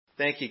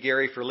Thank you,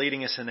 Gary, for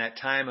leading us in that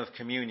time of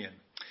communion.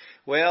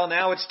 Well,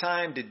 now it's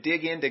time to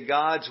dig into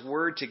God's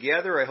Word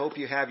together. I hope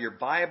you have your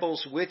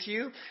Bibles with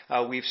you.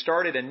 We've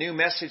started a new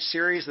message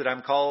series that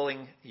I'm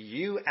calling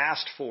You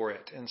Asked For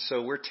It. And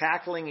so we're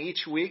tackling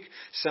each week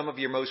some of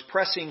your most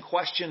pressing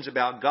questions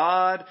about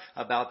God,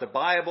 about the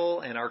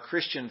Bible, and our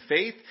Christian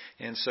faith.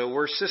 And so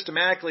we're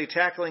systematically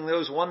tackling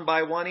those one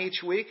by one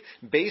each week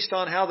based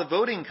on how the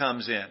voting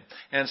comes in.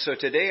 And so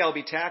today I'll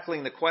be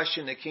tackling the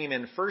question that came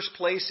in first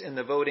place in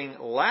the voting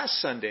last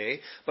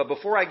Sunday. But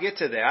before I get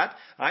to that,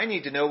 I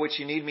need to know what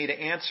you need me to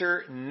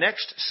answer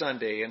next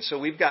Sunday. And so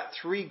we've got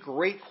three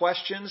great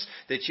questions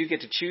that you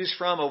get to choose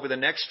from over the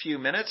next few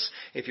minutes.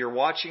 If you're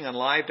watching on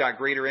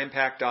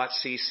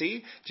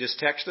live.greaterimpact.cc, just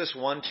text us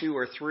 1, 2,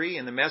 or 3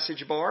 in the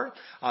message bar.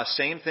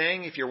 Same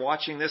thing if you're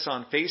watching this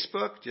on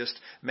Facebook, just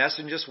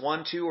message us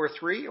 1, 2, or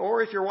 3.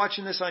 Or if you're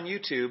watching this on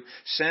YouTube,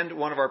 send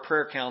one of our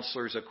prayer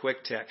counselors a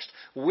quick text.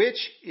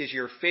 Which is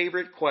your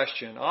favorite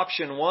question?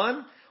 Option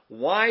 1,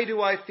 why do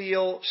I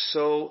feel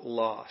so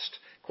lost?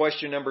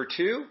 Question number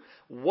 2,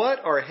 what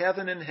are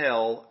heaven and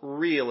hell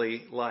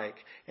really like?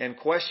 And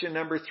question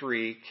number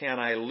 3, can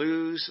I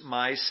lose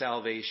my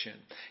salvation?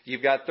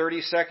 You've got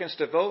 30 seconds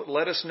to vote.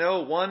 Let us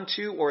know 1,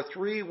 2, or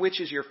 3, which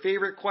is your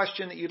favorite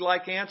question that you'd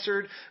like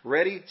answered.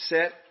 Ready,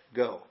 set,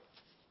 go.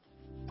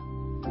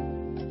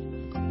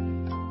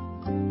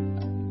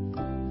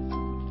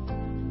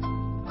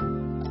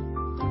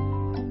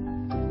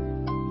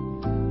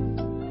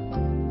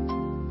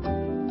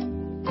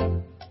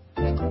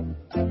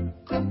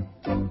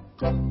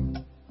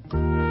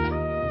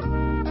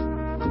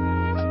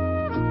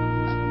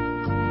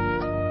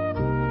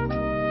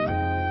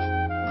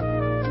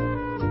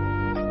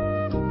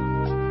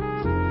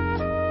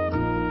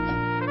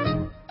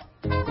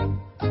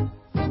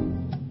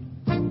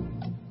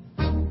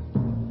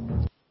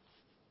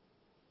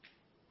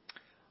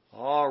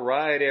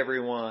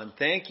 Everyone.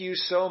 Thank you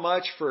so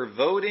much for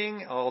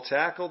voting. I'll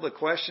tackle the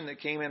question that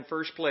came in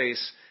first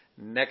place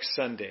next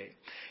Sunday.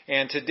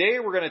 And today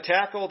we're going to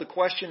tackle the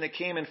question that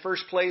came in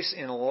first place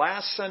in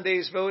last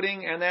Sunday's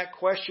voting, and that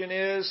question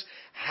is,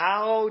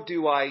 how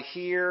do I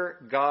hear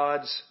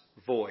God's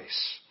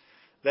voice?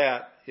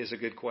 That is a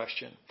good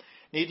question.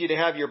 Need you to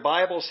have your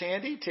Bibles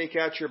handy. Take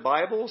out your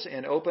Bibles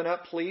and open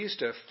up, please,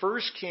 to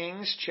 1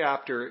 Kings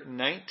chapter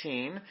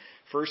 19.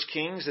 1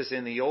 Kings is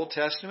in the Old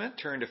Testament.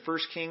 Turn to 1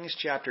 Kings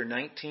chapter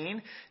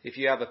 19. If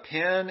you have a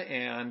pen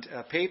and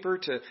a paper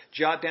to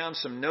jot down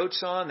some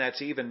notes on,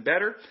 that's even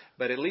better.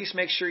 But at least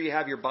make sure you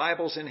have your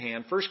Bibles in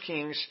hand. 1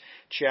 Kings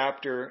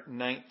chapter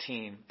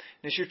 19. And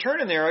as you're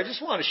turning there, I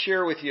just want to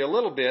share with you a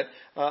little bit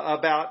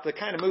about the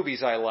kind of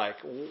movies I like.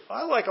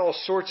 I like all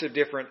sorts of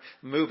different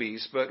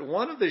movies, but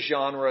one of the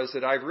genres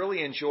that I've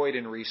really enjoyed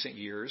in recent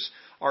years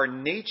are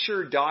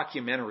nature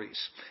documentaries.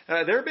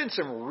 There have been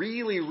some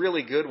really,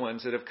 really good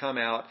ones that have come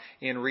out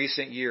in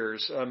recent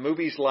years.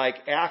 Movies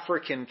like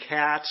African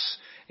Cats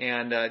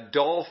and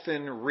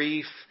Dolphin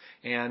Reef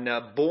and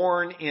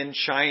Born in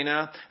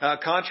China.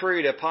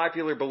 Contrary to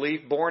popular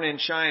belief, Born in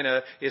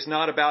China is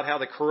not about how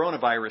the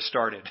coronavirus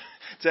started.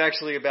 It's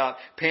actually about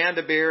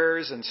panda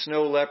bears and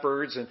snow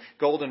leopards and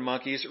golden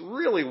monkeys.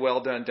 Really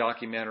well done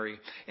documentary.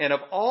 And of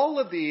all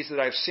of these that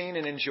I've seen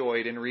and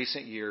enjoyed in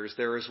recent years,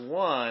 there is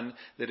one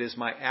that is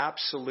my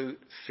absolute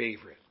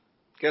favorite.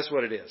 Guess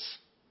what it is?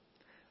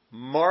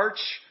 March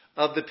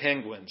of the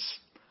Penguins.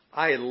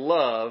 I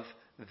love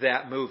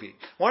that movie.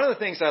 One of the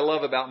things I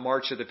love about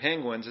March of the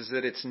Penguins is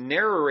that it's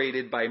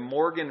narrated by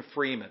Morgan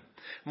Freeman.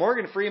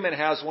 Morgan Freeman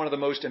has one of the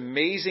most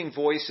amazing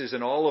voices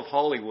in all of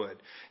Hollywood.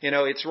 You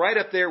know, it's right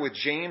up there with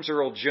James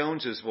Earl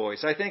Jones's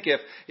voice. I think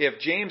if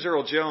James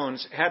Earl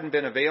Jones hadn't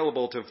been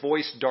available to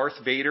voice Darth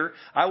Vader,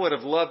 I would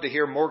have loved to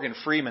hear Morgan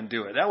Freeman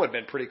do it. That would have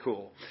been pretty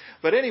cool.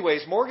 But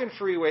anyways, Morgan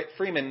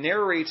Freeman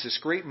narrates this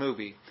great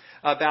movie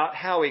about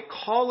how a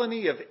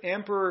colony of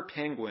emperor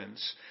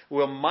penguins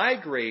will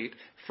migrate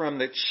from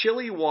the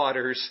chilly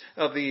waters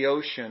of the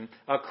ocean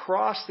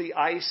across the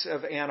ice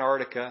of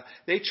Antarctica.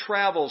 They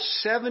travel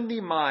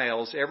 70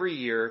 miles every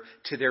year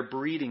to their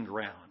breeding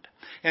ground.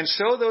 And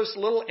so those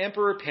little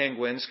emperor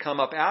penguins come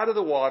up out of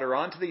the water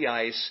onto the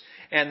ice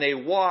and they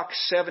walk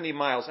 70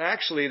 miles.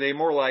 Actually, they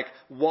more like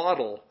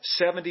waddle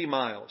 70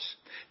 miles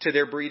to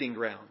their breeding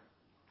ground.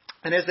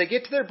 And as they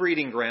get to their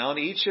breeding ground,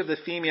 each of the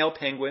female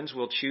penguins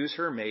will choose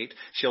her mate.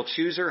 She'll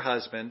choose her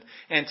husband.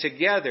 And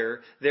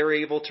together, they're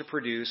able to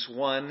produce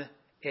one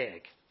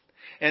egg.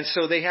 And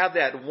so they have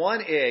that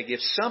one egg.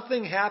 If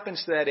something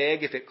happens to that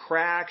egg, if it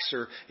cracks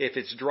or if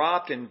it's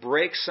dropped and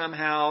breaks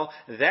somehow,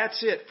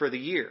 that's it for the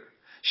year.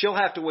 She'll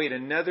have to wait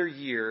another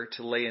year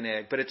to lay an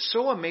egg. But it's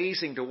so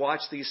amazing to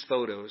watch these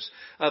photos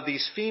of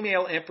these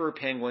female emperor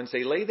penguins.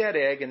 They lay that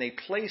egg and they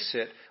place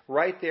it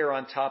right there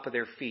on top of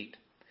their feet.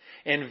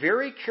 And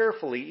very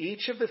carefully,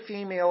 each of the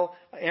female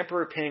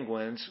emperor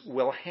penguins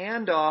will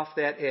hand off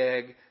that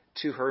egg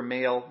to her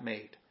male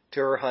mate,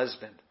 to her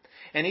husband.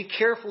 And he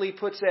carefully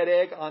puts that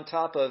egg on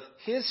top of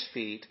his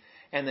feet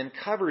and then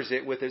covers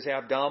it with his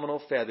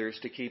abdominal feathers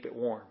to keep it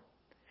warm.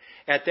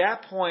 At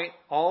that point,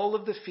 all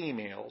of the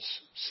females,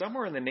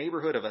 somewhere in the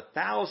neighborhood of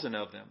 1,000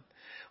 of them,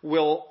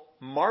 will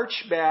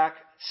march back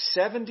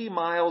 70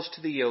 miles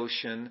to the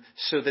ocean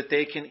so that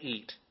they can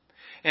eat.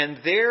 And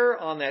there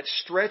on that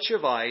stretch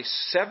of ice,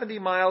 70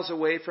 miles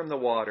away from the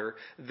water,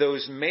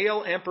 those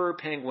male emperor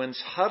penguins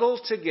huddle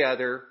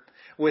together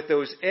with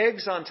those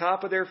eggs on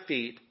top of their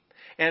feet.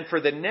 And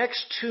for the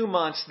next 2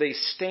 months, they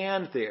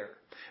stand there,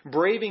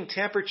 braving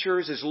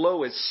temperatures as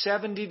low as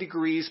 70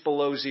 degrees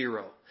below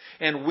zero,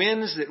 and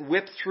winds that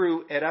whip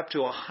through at up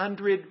to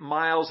 100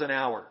 miles an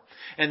hour.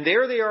 And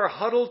there they are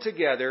huddled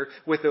together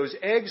with those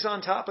eggs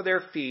on top of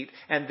their feet,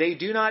 and they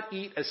do not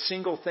eat a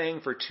single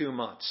thing for 2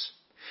 months.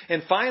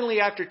 And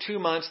finally, after 2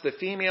 months, the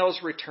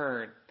females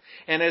return.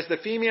 And as the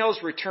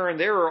females return,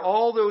 there are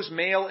all those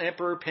male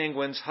emperor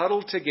penguins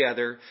huddled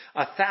together,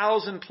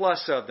 1,000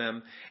 plus of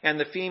them, and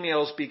the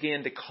females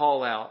begin to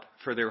call out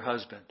for their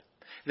husband.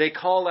 They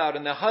call out,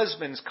 and the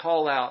husbands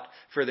call out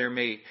for their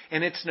mate.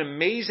 And it's an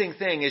amazing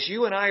thing. As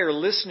you and I are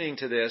listening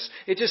to this,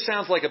 it just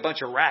sounds like a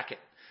bunch of racket.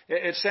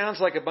 It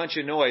sounds like a bunch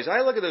of noise.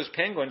 I look at those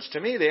penguins.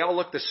 To me, they all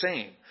look the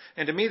same.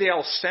 And to me, they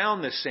all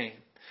sound the same.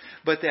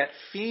 But that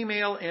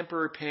female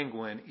emperor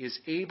penguin is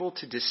able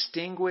to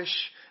distinguish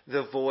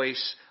the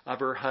voice of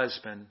her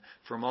husband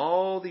from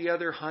all the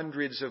other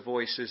hundreds of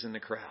voices in the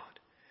crowd.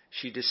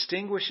 She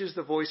distinguishes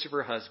the voice of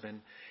her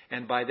husband,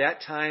 and by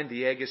that time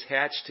the egg is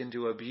hatched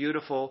into a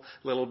beautiful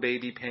little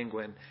baby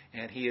penguin,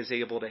 and he is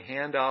able to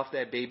hand off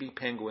that baby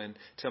penguin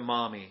to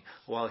mommy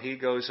while he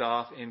goes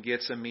off and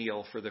gets a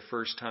meal for the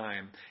first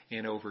time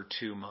in over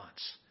 2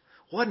 months.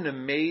 What an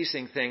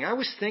amazing thing. I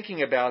was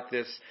thinking about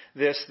this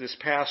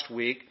past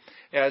week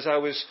as I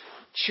was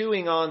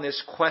chewing on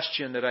this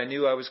question that I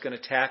knew I was going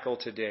to tackle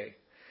today.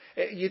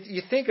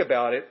 You think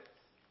about it.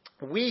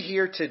 We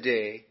hear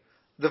today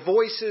the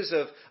voices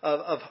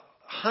of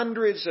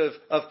hundreds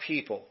of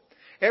people.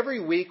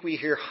 Every week we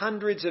hear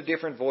hundreds of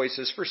different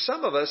voices. For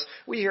some of us,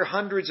 we hear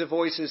hundreds of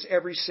voices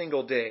every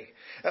single day.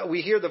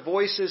 We hear the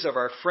voices of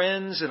our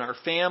friends and our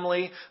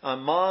family.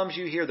 Moms,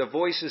 you hear the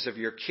voices of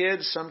your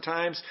kids.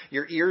 Sometimes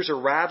your ears are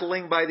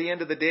rattling by the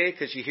end of the day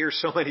because you hear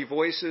so many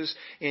voices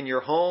in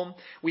your home.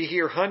 We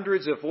hear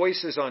hundreds of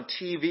voices on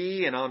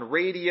TV and on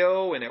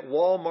radio and at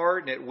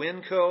Walmart and at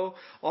Winco.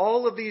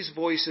 All of these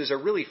voices are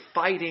really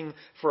fighting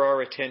for our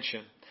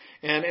attention.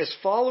 And as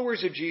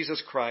followers of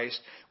Jesus Christ,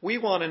 we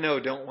want to know,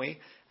 don't we?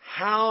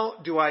 How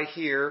do I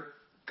hear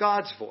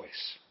God's voice?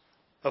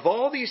 Of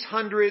all these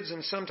hundreds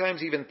and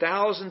sometimes even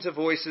thousands of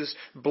voices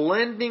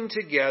blending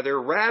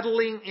together,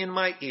 rattling in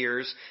my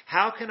ears,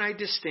 how can I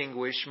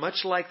distinguish,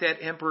 much like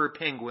that emperor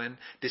penguin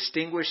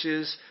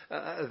distinguishes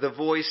the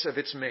voice of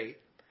its mate?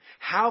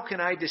 How can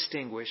I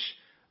distinguish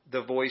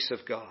the voice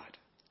of God?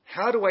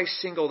 How do I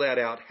single that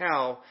out?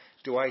 How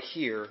do I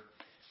hear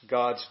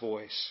God's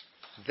voice?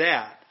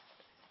 That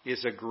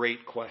is a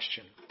great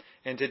question.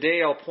 And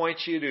today I'll point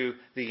you to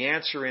the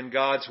answer in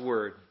God's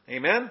Word.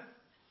 Amen?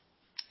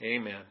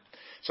 Amen.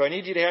 So I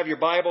need you to have your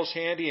Bibles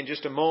handy. In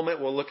just a moment,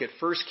 we'll look at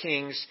 1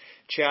 Kings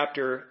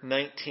chapter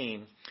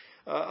 19.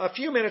 A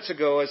few minutes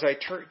ago, as I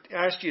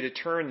asked you to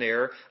turn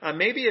there,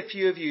 maybe a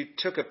few of you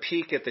took a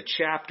peek at the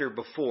chapter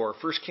before,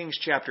 1 Kings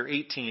chapter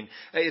 18.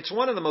 It's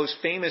one of the most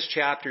famous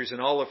chapters in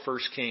all of 1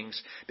 Kings,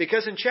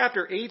 because in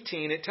chapter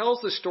 18, it tells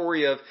the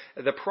story of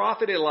the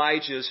prophet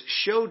Elijah's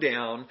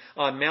showdown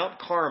on Mount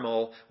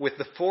Carmel with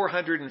the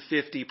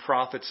 450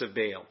 prophets of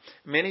Baal.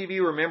 Many of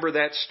you remember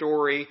that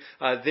story.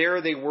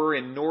 There they were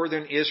in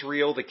northern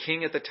Israel. The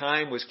king at the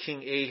time was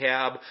King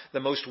Ahab, the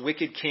most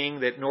wicked king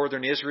that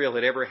northern Israel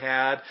had ever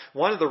had.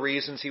 One of the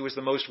reasons he was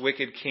the most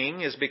wicked king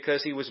is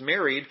because he was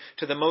married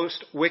to the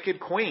most wicked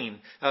queen,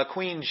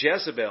 Queen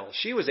Jezebel.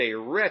 She was a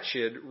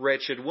wretched,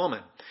 wretched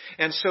woman.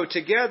 And so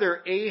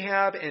together,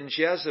 Ahab and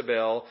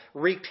Jezebel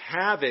wreaked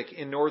havoc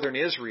in northern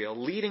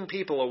Israel, leading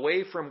people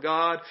away from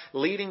God,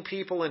 leading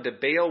people into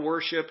Baal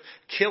worship,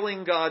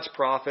 killing God's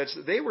prophets.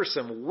 They were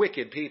some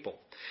wicked people.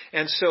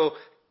 And so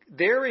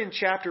there in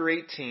chapter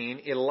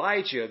 18,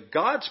 Elijah,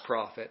 God's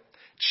prophet,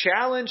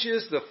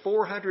 challenges the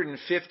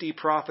 450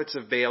 prophets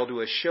of Baal to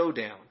a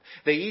showdown.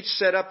 They each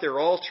set up their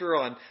altar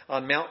on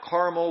Mount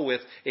Carmel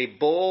with a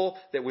bull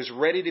that was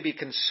ready to be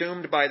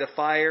consumed by the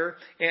fire.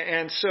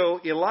 And so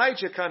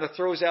Elijah kind of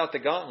throws out the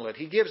gauntlet.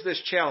 He gives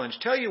this challenge.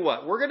 Tell you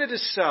what, we're going to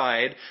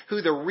decide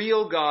who the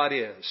real God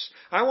is.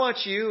 I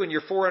want you and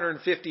your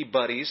 450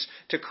 buddies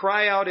to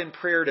cry out in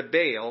prayer to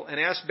Baal and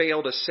ask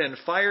Baal to send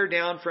fire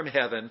down from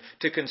heaven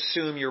to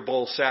consume your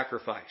bull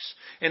sacrifice.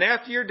 And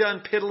after you're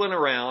done piddling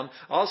around,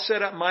 I'll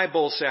set up my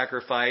bull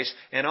sacrifice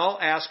and I'll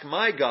ask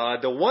my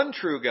God, the one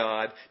true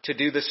God, to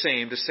do the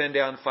same, to send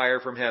down fire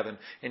from heaven.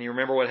 And you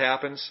remember what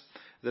happens?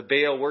 The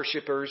Baal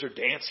worshippers are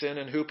dancing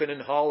and hooping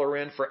and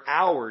hollering for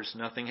hours.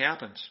 Nothing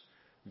happens.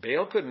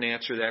 Baal couldn't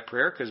answer that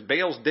prayer because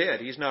Baal's dead.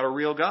 He's not a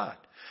real God.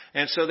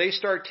 And so they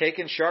start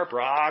taking sharp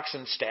rocks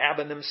and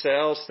stabbing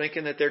themselves,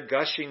 thinking that their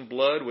gushing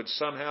blood would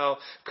somehow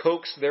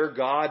coax their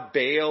god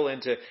Baal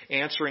into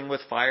answering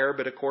with fire.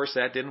 But of course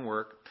that didn't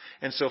work.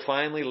 And so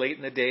finally, late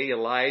in the day,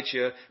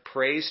 Elijah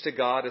prays to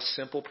God a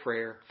simple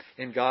prayer,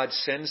 and God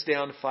sends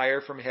down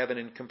fire from heaven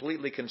and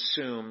completely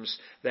consumes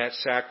that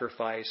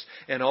sacrifice.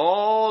 And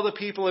all the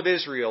people of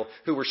Israel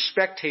who were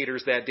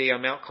spectators that day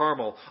on Mount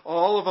Carmel,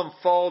 all of them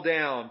fall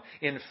down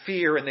in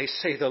fear and they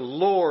say, "The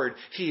Lord,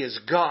 He is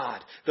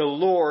God. The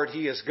Lord,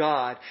 He is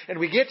God." And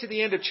we get to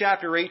the end of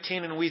chapter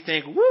 18 and we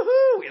think,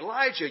 "Woohoo,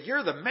 Elijah,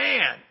 you're the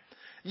man.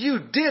 You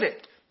did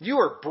it. You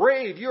are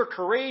brave. You are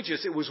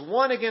courageous. It was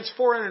 1 against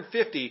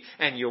 450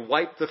 and you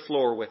wiped the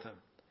floor with them."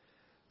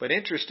 But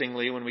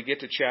interestingly, when we get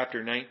to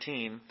chapter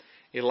 19,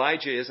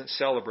 Elijah isn't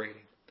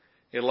celebrating.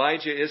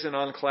 Elijah isn't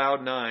on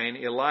cloud 9.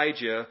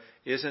 Elijah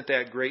isn't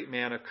that great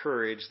man of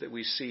courage that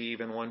we see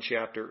even one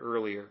chapter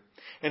earlier.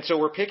 And so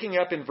we're picking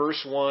up in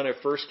verse 1 of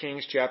 1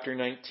 Kings chapter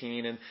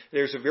 19, and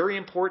there's a very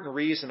important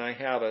reason I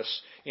have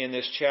us in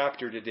this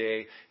chapter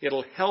today.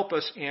 It'll help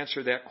us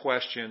answer that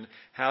question,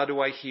 how do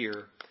I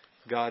hear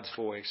God's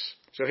voice?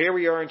 So here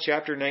we are in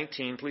chapter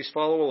 19. Please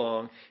follow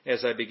along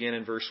as I begin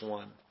in verse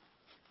 1.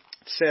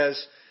 It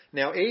says,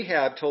 "Now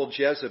Ahab told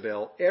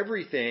Jezebel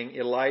everything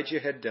Elijah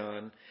had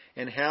done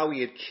and how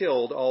he had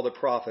killed all the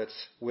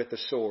prophets with the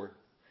sword.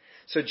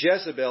 So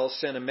Jezebel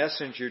sent a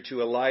messenger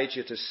to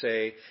Elijah to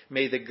say,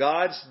 'May the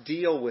gods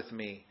deal with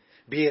me,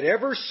 be it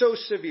ever so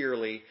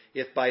severely,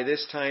 if by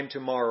this time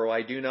tomorrow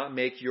I do not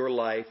make your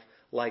life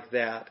like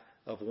that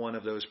of one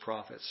of those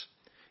prophets.'"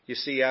 You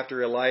see,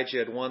 after Elijah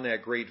had won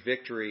that great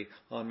victory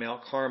on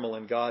Mount Carmel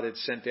and God had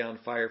sent down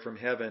fire from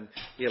heaven,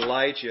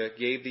 Elijah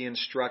gave the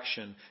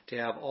instruction to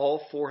have all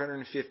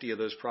 450 of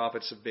those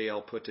prophets of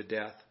Baal put to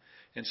death.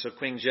 And so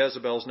Queen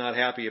Jezebel's not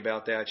happy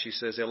about that. She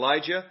says,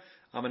 "Elijah,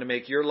 I'm going to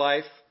make your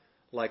life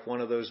like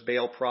one of those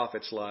Baal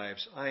prophets'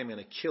 lives. I am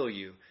going to kill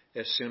you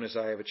as soon as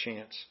I have a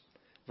chance."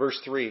 Verse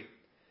 3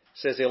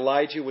 says,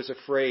 "Elijah was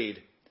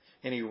afraid,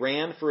 and he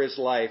ran for his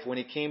life. When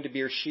he came to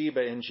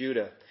Beersheba in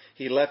Judah,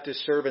 he left his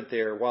servant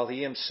there, while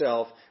he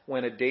himself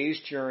went a day's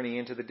journey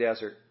into the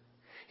desert.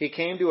 He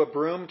came to a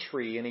broom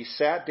tree, and he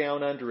sat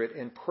down under it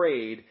and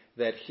prayed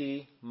that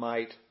he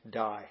might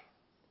die.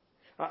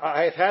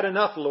 'I have had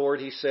enough, Lord,'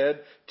 he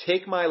said.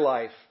 'Take my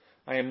life.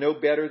 I am no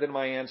better than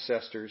my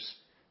ancestors.'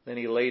 Then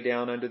he lay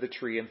down under the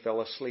tree and fell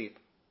asleep.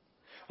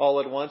 All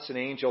at once an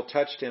angel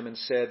touched him and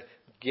said,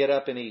 'Get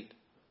up and eat.'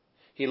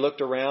 He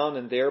looked around,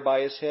 and there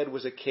by his head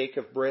was a cake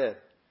of bread,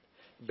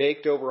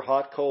 baked over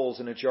hot coals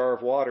in a jar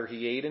of water.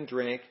 He ate and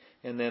drank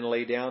and then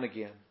lay down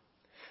again.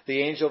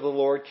 The angel of the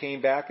Lord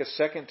came back a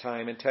second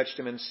time and touched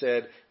him and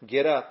said,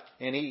 'Get up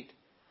and eat,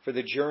 for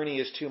the journey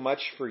is too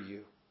much for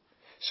you.'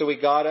 So he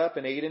got up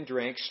and ate and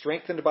drank.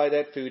 Strengthened by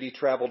that food, he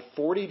traveled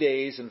 40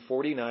 days and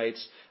 40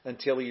 nights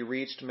until he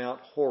reached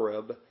Mount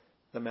Horeb,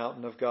 the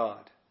mountain of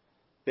God.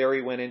 There he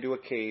went into a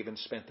cave and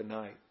spent the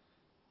night.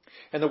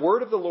 And the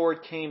word of the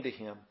Lord came to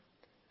him.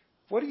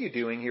 'What are you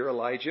doing here,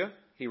 Elijah?'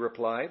 He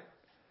replied.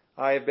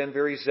 'I have been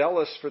very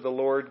zealous for the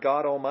Lord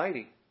God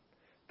Almighty.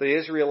 The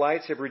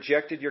Israelites have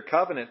rejected your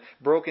covenant,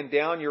 broken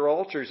down your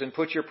altars, and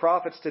put your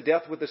prophets to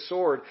death with the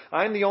sword.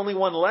 I'm the only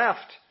one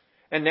left,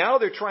 and now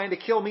they're trying to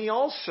kill me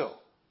also.'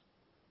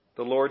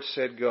 The Lord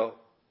said, 'Go.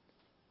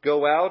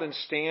 Go out and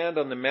stand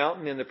on the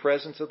mountain in the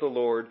presence of the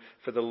Lord,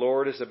 for the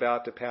Lord is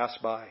about to pass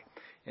by.'"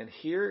 And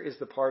here is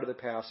the part of the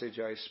passage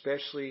I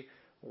especially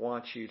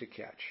want you to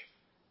catch.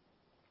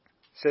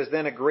 It says,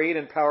 "Then a great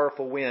and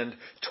powerful wind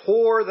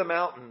tore the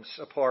mountains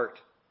apart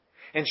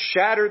and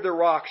shattered the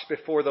rocks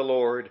before the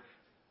Lord,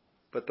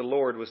 but the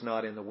Lord was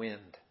not in the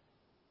wind.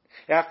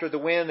 After the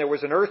wind there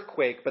was an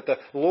earthquake, but the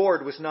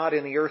Lord was not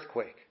in the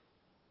earthquake.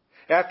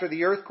 After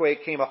the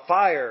earthquake came a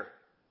fire,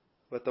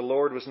 but the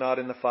Lord was not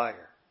in the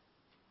fire.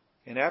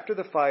 And after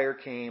the fire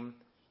came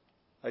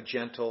a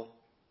gentle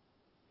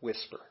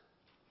whisper."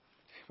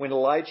 When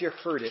Elijah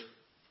heard it,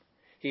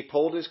 he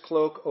pulled his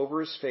cloak over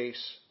his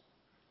face,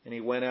 and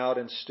he went out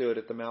and stood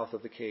at the mouth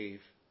of the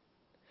cave.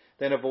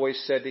 Then a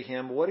voice said to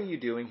him, "What are you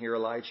doing here,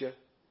 Elijah?"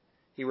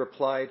 He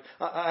replied,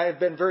 "I have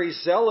been very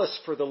zealous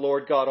for the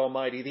Lord God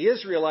Almighty. The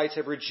Israelites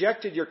have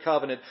rejected your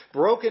covenant,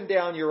 broken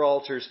down your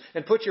altars,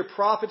 and put your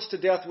prophets to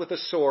death with the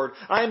sword.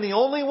 I am the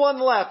only one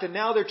left, and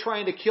now they're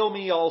trying to kill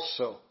me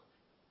also."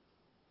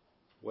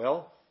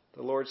 "Well,"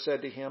 the Lord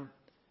said to him,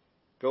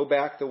 "go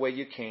back the way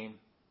you came.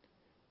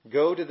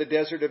 Go to the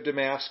desert of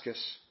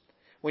Damascus.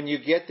 When you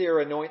get there,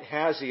 anoint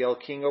Hazael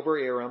king over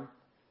Aram.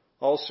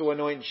 Also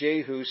anoint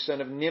Jehu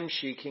son of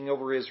Nimshi king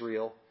over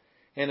Israel.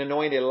 And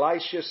anoint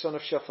Elisha son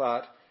of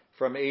Shaphat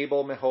from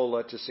Abel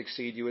Meholah to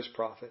succeed you as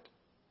prophet."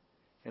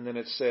 And then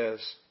it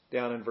says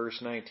down in verse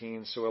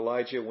 19, "So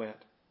Elijah went,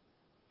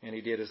 and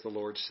he did as the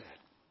Lord said."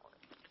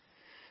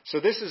 So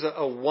this is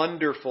a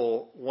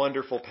wonderful,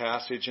 wonderful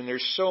passage, and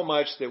there's so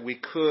much that we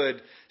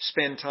could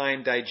spend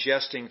time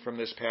digesting from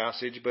this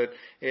passage, but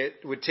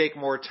it would take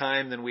more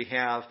time than we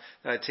have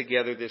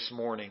together this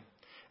morning.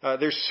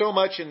 There's so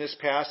much in this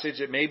passage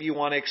that maybe you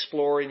want to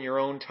explore in your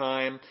own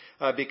time,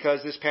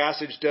 because this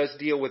passage does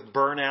deal with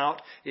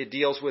burnout, it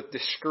deals with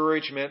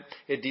discouragement,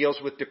 it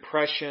deals with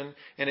depression,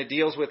 and it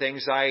deals with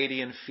anxiety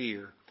and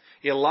fear.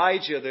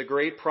 Elijah, the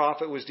great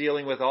prophet, was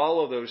dealing with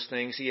all of those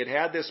things. He had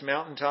had this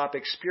mountaintop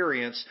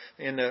experience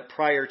in the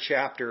prior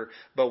chapter,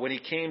 but when he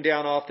came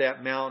down off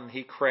that mountain,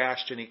 he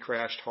crashed, and he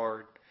crashed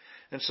hard.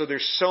 And so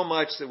there's so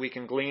much that we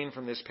can glean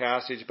from this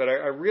passage, but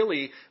I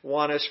really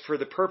want us, for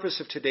the purpose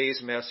of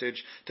today's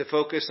message, to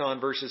focus on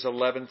verses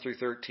 11 through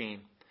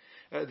 13.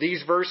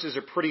 These verses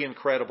are pretty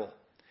incredible.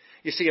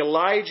 You see,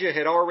 Elijah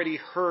had already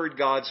heard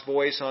God's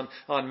voice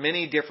on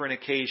many different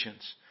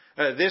occasions.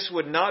 This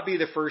would not be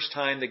the first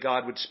time that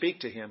God would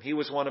speak to him. He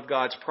was one of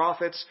God's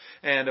prophets,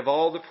 and of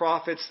all the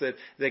prophets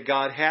that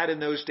God had in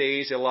those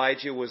days,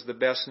 Elijah was the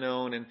best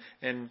known,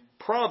 and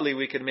probably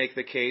we could make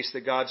the case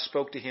that God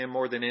spoke to him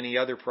more than any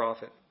other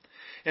prophet.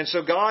 And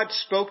so God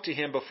spoke to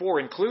him before,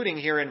 including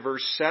here in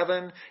verse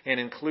 7 and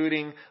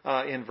including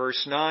in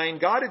verse 9.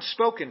 God had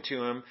spoken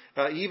to him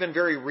even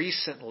very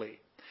recently.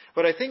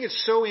 But I think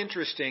it's so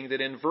interesting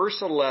that in verse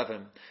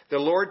 11, the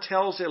Lord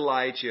tells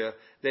Elijah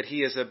that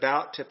he is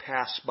about to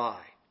pass by.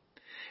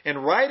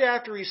 And right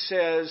after he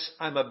says,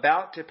 I'm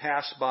about to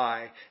pass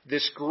by,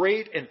 this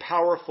great and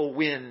powerful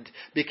wind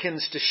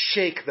begins to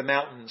shake the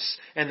mountains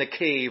and the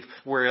cave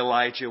where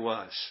Elijah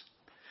was.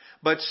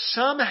 But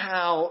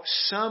somehow,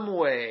 some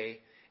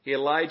way,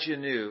 Elijah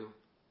knew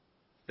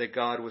that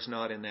God was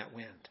not in that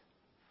wind.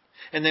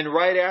 And then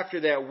right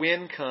after that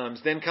wind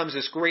comes, then comes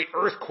this great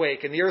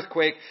earthquake, and the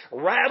earthquake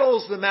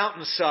rattles the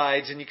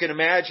mountainsides, and you can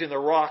imagine the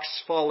rocks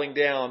falling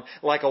down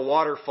like a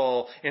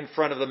waterfall in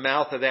front of the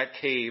mouth of that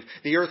cave.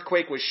 The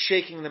earthquake was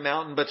shaking the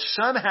mountain, but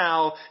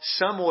somehow,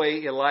 some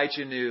way,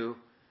 Elijah knew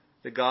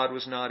that God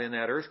was not in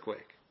that earthquake.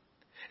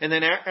 And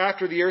then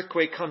after the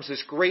earthquake comes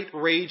this great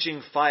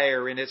raging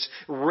fire, and it's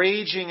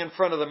raging in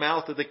front of the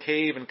mouth of the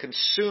cave and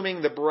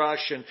consuming the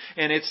brush, and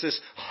it's this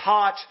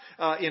hot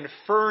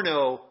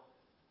inferno.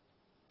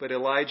 But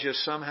Elijah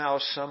somehow,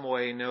 some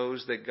way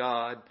knows that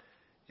God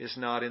is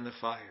not in the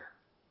fire.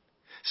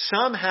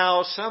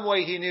 Somehow, some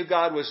way he knew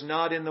God was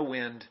not in the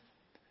wind.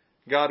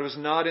 God was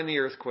not in the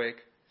earthquake.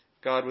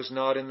 God was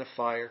not in the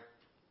fire.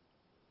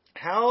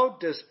 How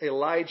does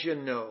Elijah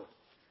know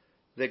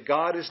that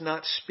God is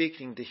not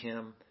speaking to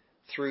him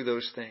through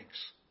those things?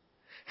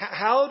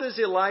 How does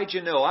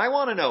Elijah know? I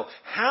want to know.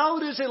 How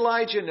does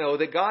Elijah know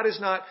that God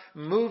is not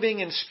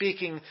moving and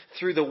speaking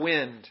through the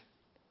wind,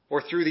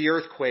 or through the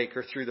earthquake,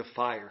 or through the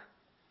fire?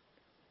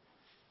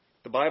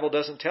 The Bible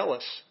doesn't tell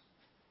us,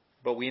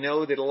 but we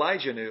know that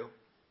Elijah knew.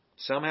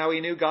 Somehow he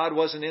knew God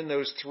wasn't in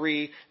those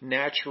three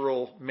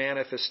natural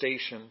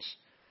manifestations.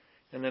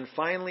 And then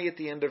finally at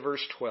the end of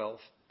verse 12,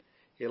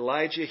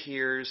 Elijah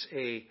hears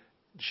a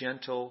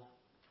gentle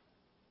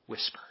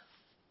whisper.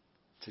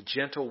 It's a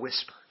gentle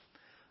whisper.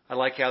 I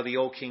like how the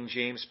old King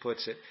James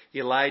puts it.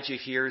 Elijah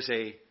hears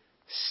a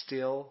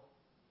still,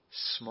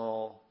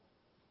 small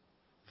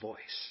voice.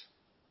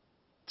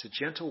 It's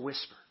a gentle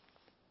whisper,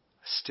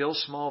 a still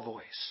small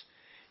voice.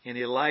 And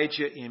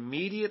Elijah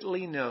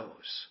immediately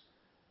knows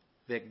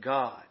that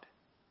God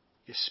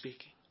is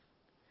speaking.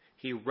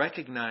 He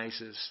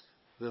recognizes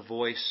the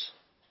voice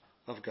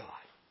of God.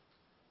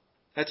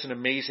 That's an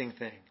amazing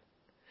thing.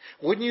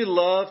 Wouldn't you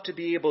love to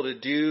be able to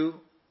do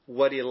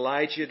what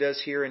Elijah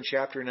does here in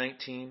chapter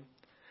 19?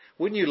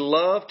 Wouldn't you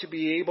love to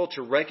be able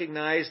to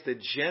recognize the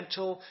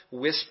gentle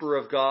whisper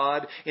of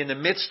God in the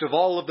midst of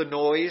all of the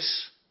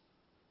noise?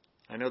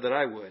 I know that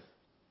I would.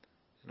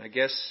 And I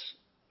guess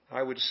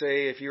I would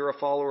say if you're a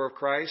follower of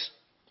Christ,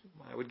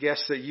 I would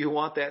guess that you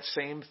want that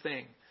same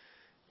thing,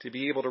 to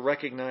be able to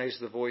recognize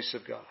the voice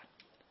of God.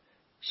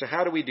 So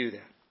how do we do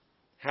that?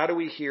 How do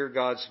we hear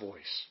God's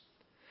voice?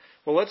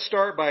 Well, let's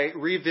start by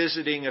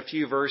revisiting a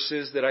few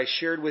verses that I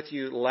shared with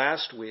you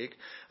last week.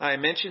 I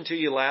mentioned to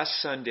you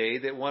last Sunday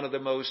that one of the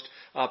most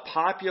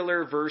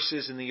popular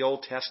verses in the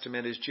Old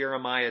Testament is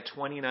Jeremiah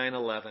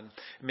 29:11.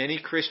 Many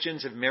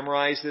Christians have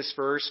memorized this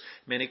verse.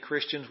 Many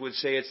Christians would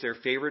say it's their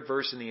favorite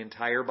verse in the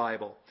entire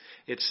Bible.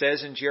 It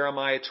says in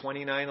Jeremiah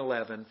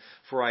 29:11,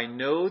 "For I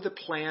know the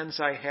plans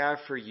I have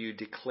for you,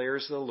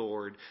 declares the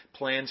Lord,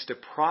 plans to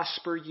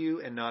prosper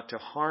you and not to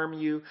harm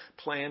you,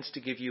 plans to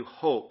give you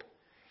hope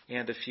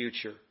and a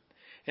future."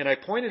 And I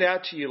pointed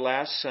out to you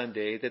last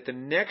Sunday that the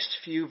next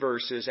few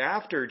verses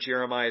after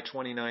Jeremiah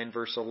 29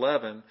 verse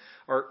 11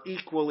 are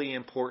equally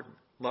important.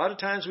 A lot of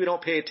times we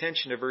don't pay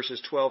attention to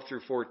verses 12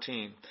 through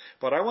 14,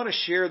 but I want to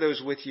share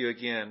those with you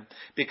again,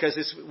 because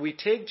as we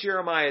take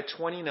Jeremiah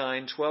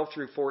 29, 12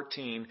 through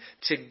 14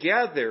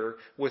 together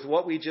with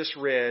what we just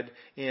read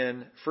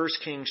in 1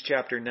 Kings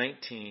chapter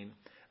 19,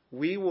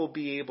 we will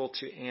be able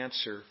to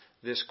answer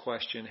this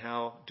question: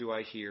 how do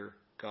I hear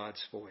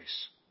God's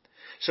voice?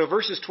 So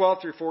verses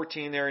 12 through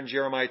 14 there in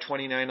Jeremiah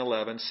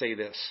 29:11 say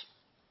this.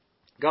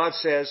 God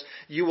says,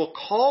 "You will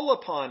call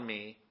upon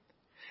me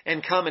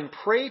and come and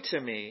pray to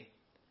me,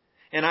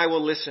 and I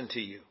will listen to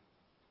you.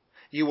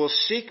 You will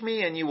seek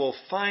me and you will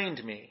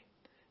find me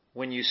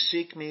when you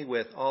seek me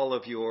with all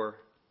of your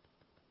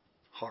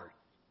heart.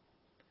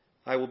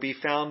 I will be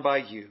found by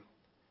you,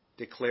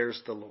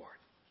 declares the Lord."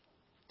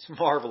 It's a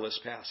marvelous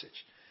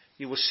passage.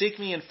 You will seek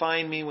me and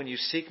find me when you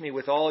seek me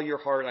with all your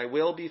heart. I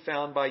will be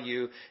found by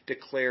you,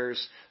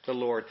 declares the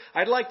Lord.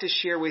 I'd like to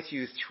share with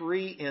you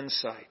 3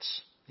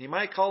 insights. You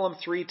might call them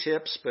 3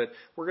 tips, but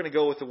we're going to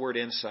go with the word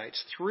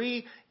insights.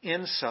 3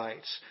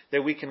 insights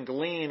that we can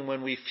glean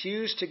when we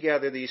fuse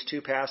together these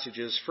 2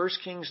 passages, 1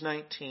 Kings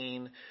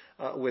 19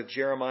 with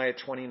Jeremiah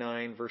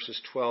 29, verses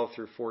 12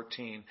 through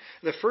 14.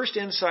 The first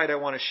insight I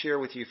want to share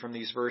with you from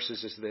these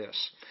verses is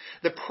this.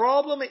 The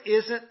problem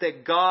isn't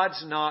that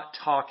God's not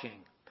talking.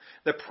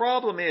 The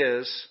problem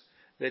is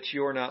that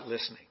you're not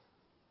listening.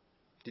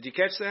 Did you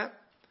catch that?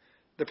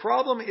 The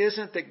problem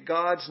isn't that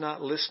God's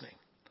not listening.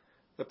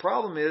 The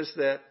problem isn't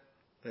that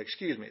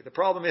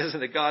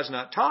God's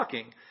not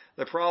talking.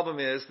 The problem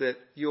is that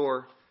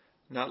you're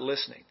not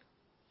listening.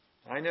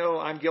 I know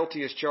I'm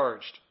guilty as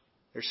charged.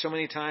 There's so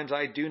many times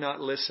I do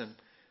not listen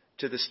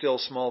to the still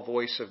small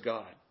voice of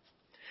God.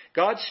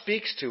 God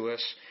speaks to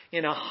us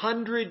in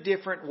 100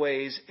 different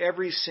ways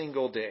every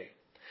single day.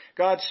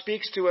 God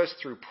speaks to us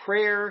through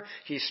prayer.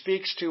 He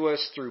speaks to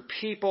us through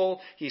people.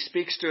 He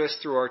speaks to us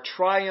through our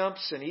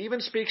triumphs, and He even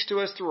speaks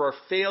to us through our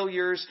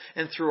failures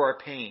and through our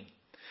pain.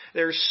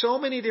 There are so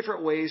many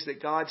different ways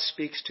that God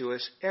speaks to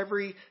us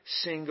every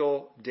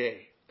single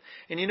day.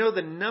 And you know,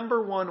 the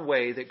number one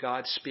way that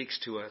God speaks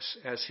to us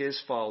as His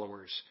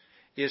followers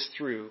is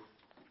through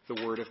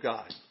the Word of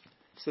God.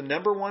 It's the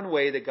number one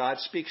way that God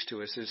speaks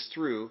to us is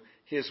through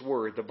His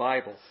Word, the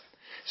Bible.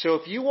 So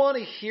if you want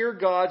to hear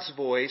God's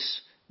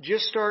voice,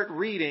 just start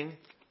reading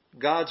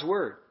God's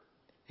Word.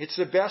 It's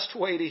the best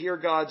way to hear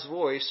God's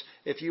voice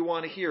if you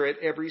want to hear it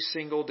every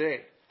single day.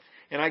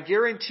 And I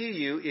guarantee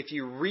you, if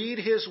you read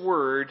His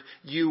Word,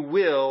 you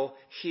will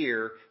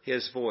hear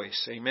His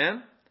voice.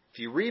 Amen? If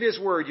you read His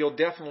Word, you'll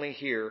definitely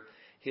hear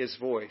His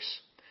voice.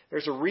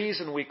 There's a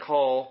reason we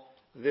call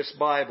this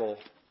Bible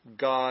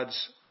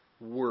God's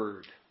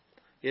Word.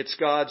 It's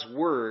God's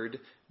Word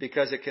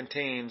because it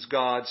contains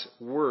God's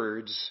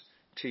words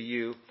to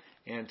you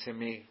and to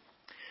me.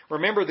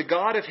 Remember, the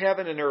God of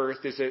heaven and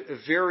earth is a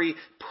very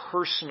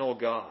personal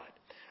God.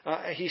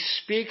 He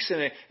speaks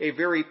in a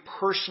very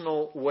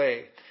personal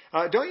way.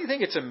 Don't you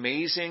think it's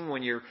amazing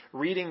when you're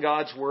reading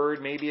God's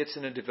Word? Maybe it's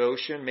in a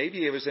devotion.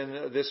 Maybe it was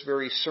in this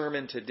very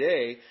sermon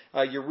today.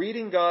 You're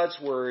reading God's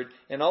Word,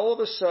 and all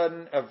of a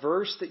sudden, a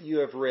verse that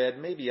you have read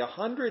maybe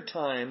 100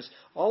 times,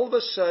 all of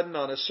a sudden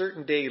on a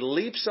certain day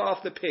leaps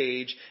off the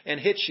page and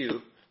hits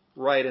you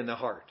right in the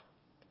heart.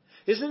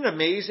 Isn't it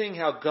amazing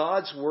how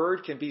God's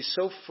Word can be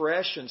so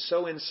fresh and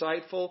so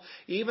insightful,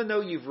 even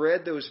though you've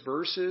read those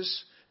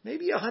verses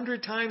maybe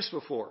 100 times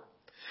before?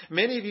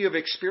 Many of you have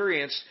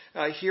experienced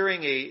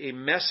hearing a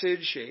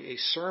message, a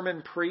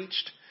sermon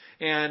preached,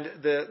 and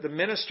the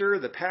minister,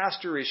 the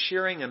pastor is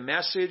sharing a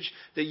message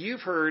that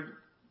you've heard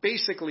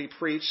basically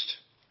preached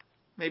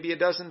maybe a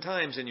dozen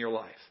times in your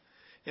life.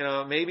 You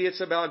know, maybe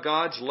it's about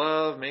God's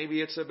love.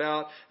 Maybe it's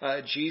about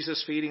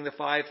Jesus feeding the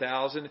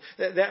 5,000.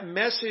 That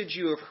message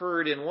you have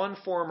heard in one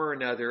form or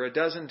another a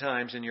dozen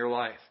times in your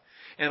life.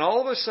 And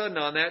all of a sudden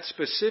on that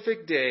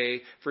specific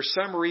day, for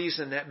some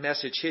reason, that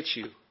message hits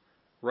you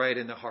right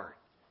in the heart.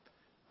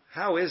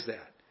 How is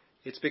that?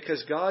 It's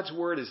because God's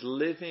Word is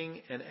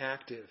living and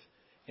active.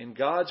 And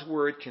God's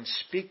Word can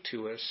speak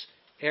to us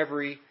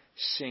every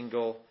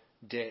single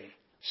day.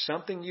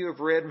 Something you have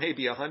read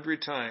maybe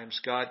 100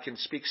 times, God can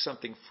speak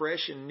something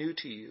fresh and new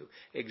to you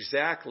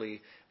exactly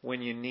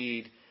when you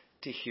need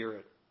to hear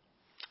it.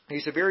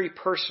 He's a very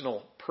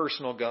personal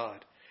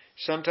God.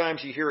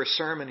 Sometimes you hear a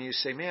sermon and you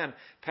say, man,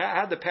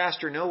 how'd the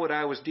pastor know what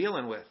I was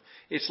dealing with?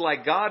 It's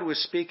like God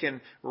was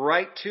speaking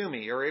right to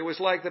me, or it was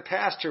like the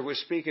pastor was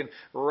speaking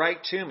right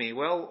to me.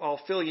 Well,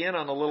 I'll fill you in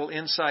on a little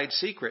inside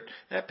secret.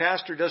 That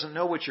pastor doesn't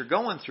know what you're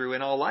going through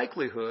in all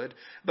likelihood,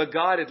 but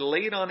God had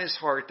laid on his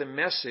heart the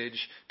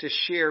message to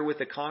share with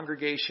the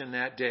congregation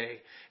that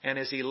day. And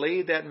as he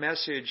laid that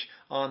message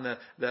on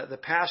the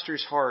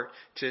pastor's heart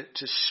to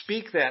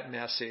speak that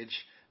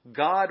message,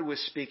 God was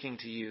speaking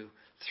to you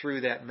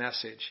through that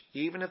message,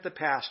 even if the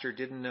pastor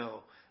didn't know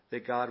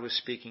that God was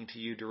speaking to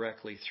you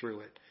directly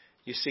through it.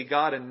 You see,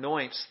 God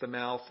anoints the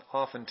mouth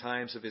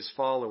oftentimes of His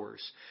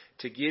followers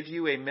to give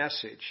you a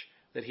message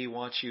that He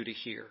wants you to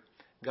hear.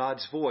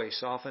 God's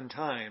voice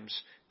oftentimes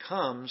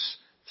comes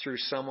through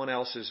someone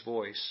else's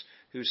voice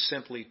who's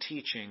simply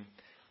teaching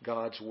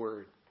God's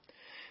Word.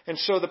 And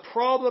so the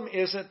problem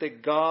isn't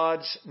that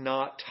God's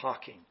not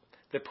talking.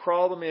 The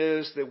problem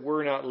is that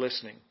we're not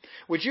listening.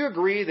 Would you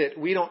agree that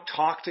we don't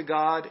talk to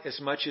God as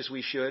much as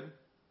we should?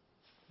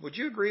 Would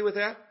you agree with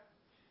that?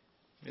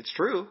 It's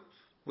true.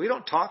 We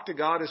don't talk to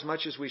God as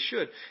much as we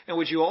should. And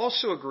would you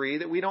also agree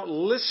that we don't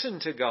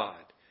listen to God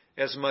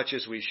as much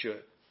as we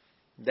should?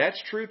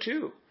 That's true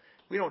too.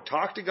 We don't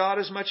talk to God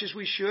as much as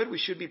we should. We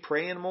should be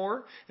praying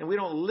more. And we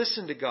don't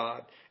listen to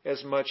God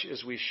as much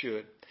as we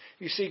should.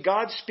 You see,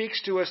 God speaks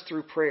to us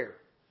through prayer.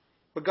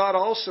 But God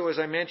also, as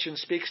I mentioned,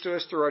 speaks to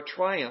us through our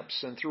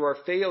triumphs and through our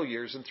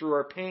failures and through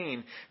our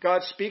pain.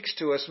 God speaks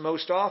to us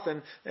most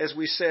often, as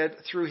we said,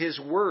 through His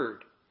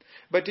Word.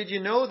 But did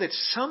you know that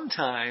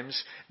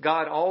sometimes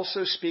God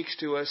also speaks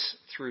to us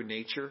through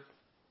nature?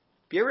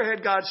 Have you ever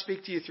had God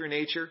speak to you through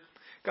nature?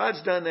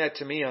 God's done that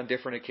to me on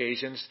different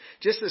occasions.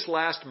 Just this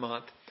last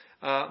month,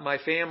 my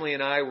family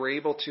and I were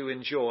able to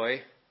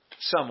enjoy,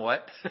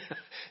 somewhat,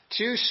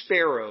 2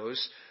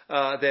 sparrows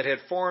that had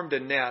formed a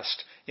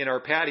nest in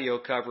our patio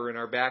cover in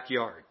our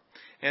backyard.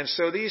 And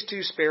so these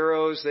 2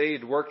 sparrows,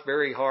 they'd worked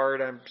very hard.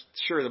 I'm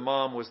sure the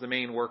mom was the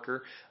main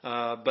worker.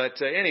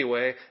 But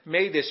anyway,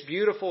 made this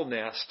beautiful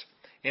nest.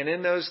 And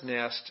in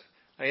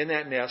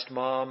that nest,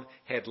 Mom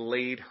had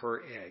laid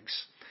her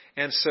eggs.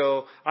 And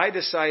so I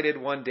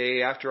decided one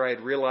day, after I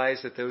had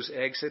realized that those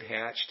eggs had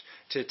hatched,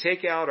 to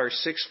take out our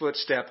 6-foot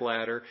step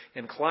ladder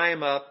and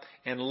climb up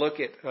and look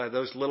at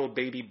those little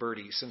baby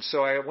birdies. And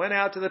so I went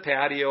out to the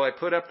patio, I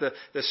put up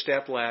the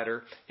step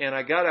ladder, and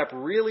I got up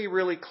really,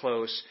 really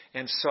close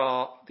and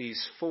saw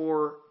these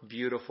 4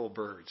 beautiful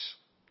birds.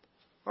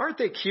 Aren't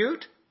they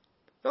cute?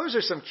 Those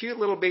are some cute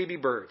little baby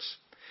birds.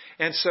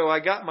 And so I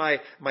got my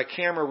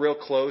camera real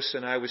close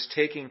and I was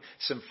taking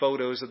some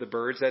photos of the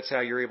birds. That's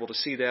how you're able to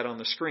see that on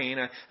the screen.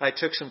 I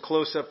took some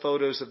close-up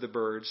photos of the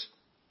birds.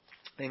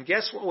 And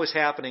guess what was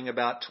happening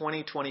about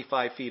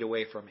 25 feet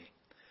away from me?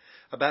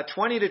 About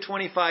 20 to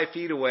 25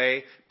 feet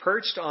away,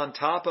 perched on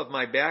top of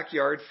my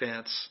backyard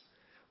fence,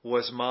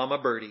 was Mama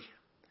Birdie.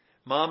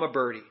 Mama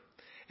Birdie.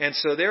 And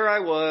so there I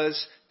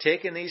was,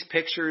 taking these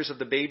pictures of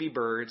the baby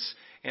birds,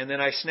 and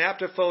then I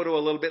snapped a photo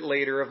a little bit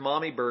later of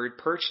Mommy Bird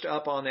perched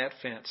up on that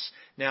fence.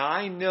 Now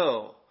I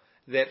know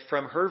that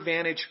from her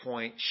vantage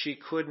point, she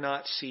could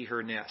not see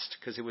her nest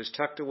because it was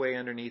tucked away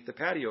underneath the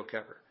patio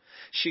cover.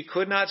 She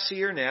could not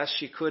see her nest.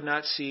 She could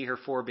not see her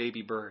 4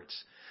 baby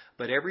birds.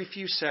 But every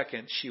few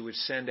seconds, she would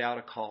send out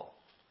a call.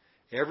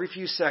 Every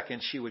few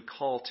seconds, she would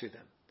call to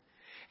them.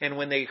 And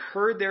when they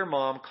heard their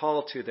mom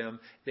call to them,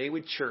 they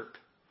would chirp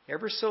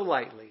ever so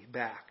lightly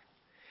back.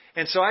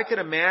 And so I could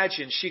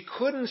imagine she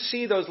couldn't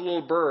see those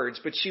little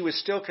birds, but she was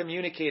still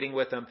communicating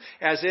with them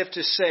as if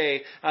to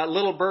say,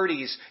 little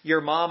birdies,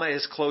 your mama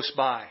is close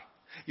by.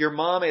 Your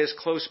mama is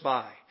close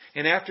by.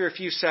 And after a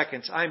few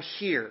seconds, I'm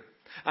here.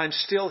 I'm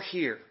still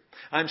here.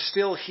 I'm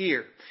still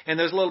here. And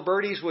those little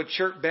birdies would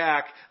chirp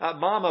back,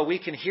 Mama, we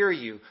can hear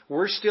you.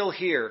 We're still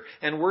here.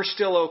 And we're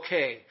still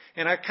okay.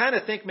 And I kind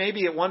of think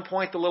maybe at one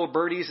point the little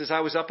birdies, as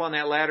I was up on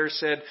that ladder,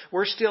 said,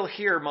 we're still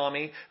here,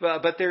 Mommy,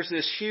 but there's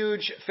this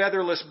huge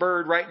featherless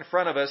bird right in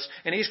front of us,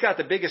 and he's got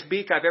the biggest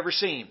beak I've ever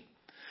seen.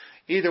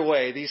 Either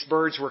way, these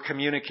birds were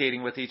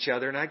communicating with each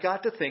other, and I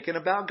got to thinking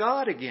about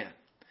God again.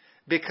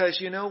 Because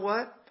you know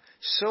what?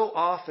 So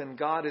often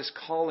God is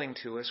calling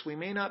to us. We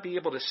may not be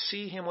able to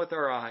see Him with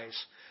our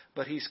eyes,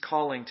 but He's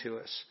calling to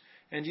us.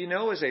 And you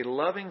know, as a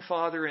loving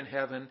Father in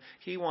heaven,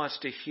 He wants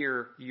to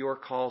hear your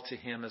call to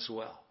Him as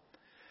well.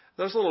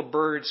 Those little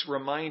birds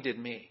reminded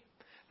me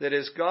that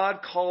as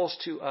God calls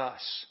to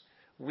us,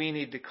 we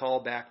need to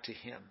call back to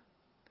Him.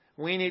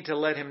 We need to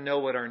let Him know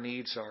what our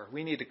needs are.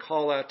 We need to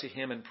call out to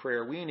Him in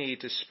prayer. We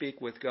need to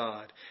speak with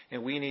God,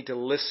 and we need to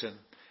listen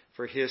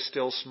for His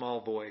still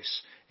small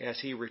voice as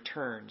He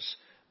returns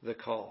the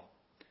call.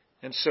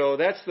 And so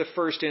that's the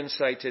first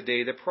insight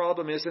today. The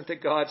problem isn't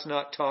that God's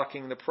not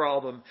talking. The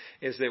problem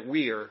is that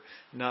we are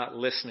not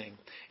listening.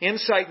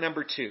 Insight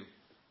number 2.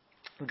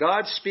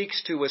 God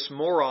speaks to us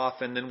more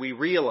often than we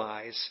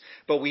realize,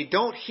 but we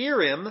don't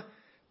hear Him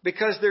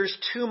because there's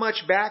too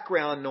much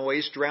background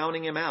noise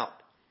drowning Him out.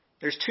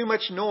 There's too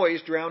much noise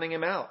drowning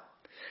Him out.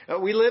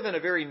 We live in a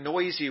very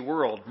noisy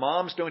world.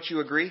 Moms, don't you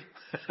agree?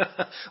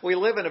 We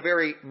live in a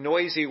very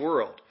noisy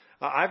world.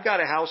 I've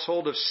got a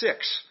household of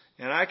 6,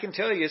 and I can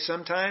tell you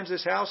sometimes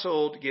this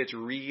household gets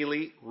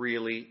really,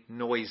 really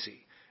noisy.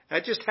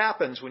 That just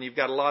happens when you've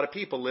got a lot of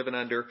people living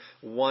under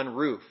one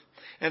roof.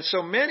 And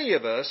so many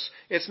of us,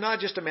 it's not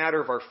just a matter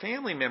of our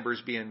family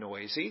members being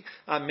noisy.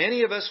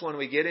 Many of us, when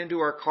we get into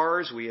our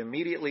cars, we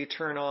immediately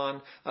turn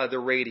on the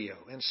radio.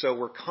 And so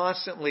we're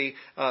constantly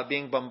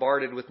being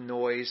bombarded with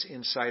noise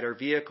inside our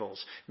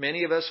vehicles.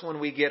 Many of us, when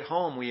we get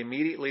home, we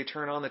immediately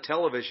turn on the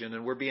television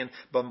and we're being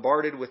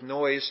bombarded with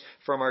noise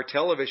from our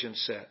television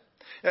set.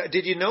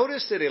 Did you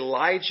notice that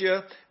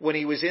Elijah, when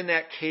he was in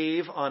that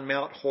cave on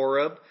Mount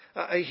Horeb,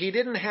 he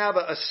didn't have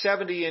a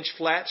 70-inch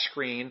flat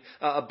screen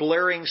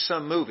blaring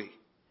some movie.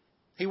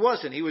 He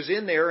wasn't. He was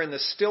in there in the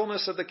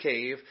stillness of the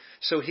cave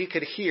so he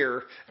could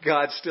hear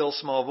God's still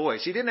small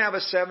voice. He didn't have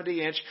a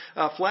 70-inch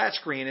flat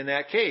screen in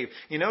that cave.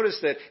 You notice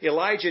that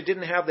Elijah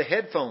didn't have the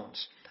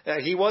headphones.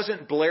 He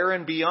wasn't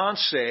blaring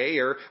Beyonce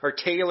or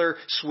Taylor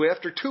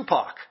Swift or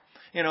Tupac.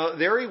 You know,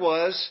 there he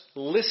was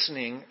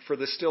listening for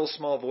the still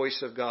small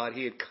voice of God.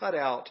 He had cut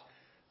out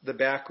the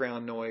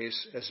background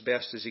noise as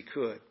best as he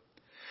could.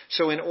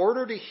 So in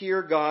order to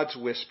hear God's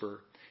whisper,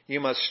 you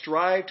must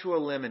strive to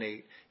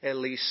eliminate at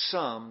least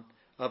some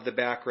of the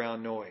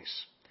background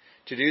noise.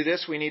 To do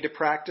this, we need to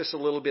practice a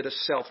little bit of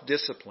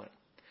self-discipline.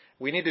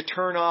 We need to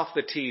turn off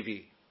the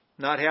TV,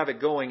 not have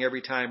it going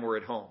every time we're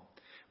at home.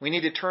 We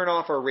need to turn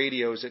off our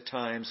radios at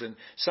times, and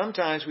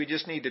sometimes we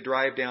just need to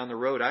drive down the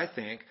road, I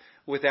think,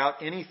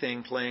 without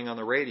anything playing on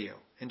the radio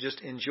and just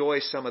enjoy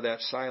some of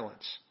that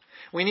silence.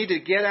 We need to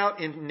get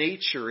out in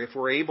nature if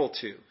we're able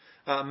to.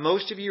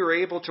 Most of you are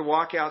able to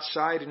walk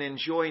outside and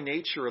enjoy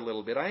nature a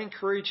little bit. I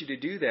encourage you to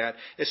do that,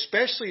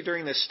 especially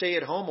during the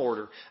stay-at-home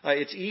order.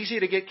 It's easy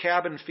to get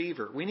cabin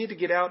fever. We need to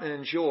get out and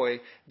enjoy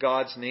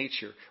God's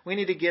nature. We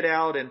need to get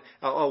out and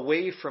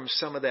away from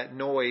some of that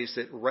noise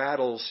that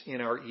rattles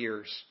in our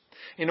ears.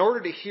 In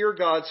order to hear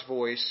God's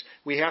voice,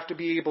 we have to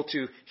be able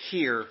to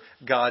hear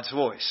God's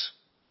voice.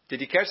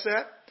 Did you catch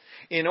that?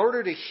 In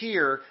order to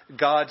hear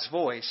God's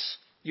voice,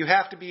 you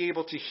have to be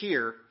able to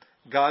hear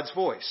God's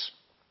voice.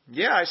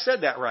 Yeah, I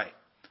said that right.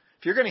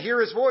 If you're going to hear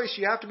His voice,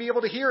 you have to be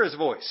able to hear His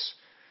voice.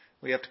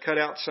 We have to cut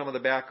out some of the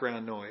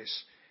background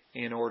noise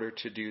in order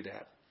to do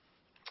that.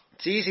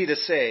 It's easy to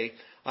say,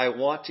 I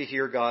want to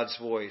hear God's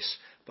voice.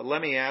 But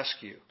let me ask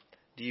you,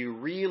 do you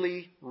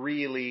really,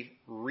 really,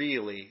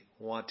 really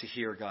want to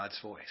hear God's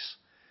voice?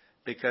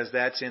 Because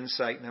that's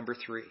insight number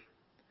 3.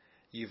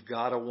 You've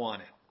got to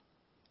want it.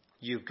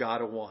 You've got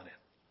to want it.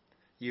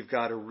 You've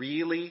got to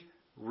really,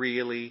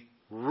 really,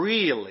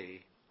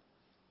 really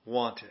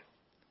want it.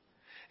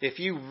 If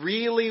you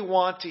really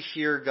want to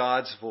hear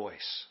God's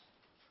voice,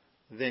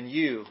 then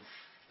you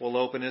will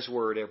open His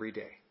Word every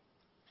day.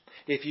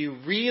 If you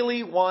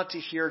really want to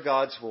hear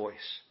God's voice,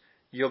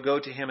 you'll go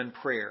to Him in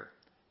prayer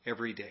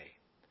every day.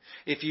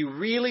 If you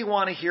really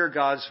want to hear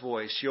God's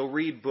voice, you'll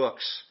read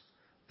books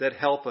that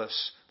help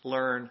us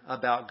learn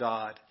about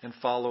God and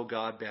follow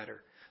God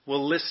better.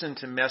 We'll listen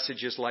to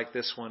messages like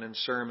this one and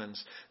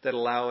sermons that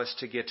allow us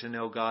to get to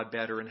know God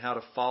better and how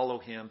to follow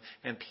Him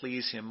and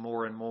please Him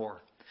more and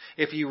more.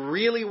 If you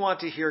really want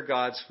to hear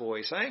God's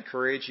voice, I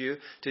encourage you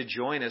to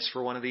join us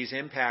for one of these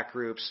impact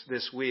groups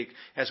this week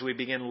as we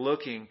begin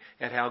looking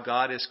at how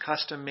God has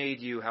custom-made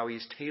you, how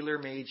He's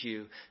tailor-made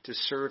you to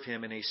serve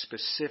Him in a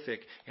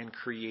specific and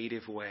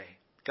creative way.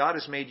 God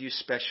has made you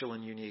special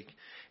and unique.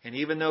 And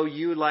even though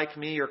you, like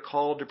me, are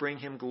called to bring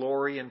Him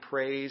glory and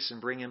praise and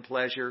bring Him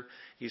pleasure,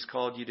 He's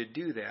called you to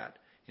do that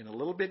in a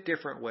little bit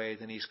different way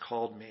than He's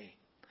called me.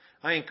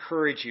 I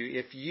encourage you,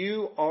 if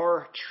you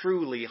are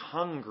truly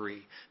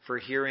hungry for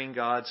hearing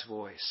God's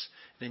voice,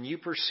 then you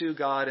pursue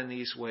God in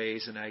these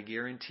ways, and I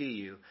guarantee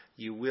you,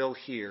 you will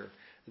hear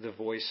the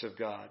voice of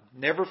God.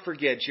 Never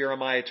forget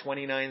Jeremiah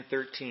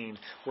 29:13,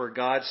 where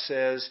God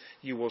says,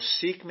 you will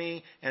seek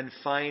me and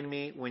find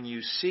me when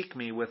you seek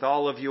me with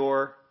all of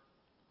your,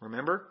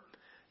 remember?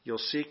 You'll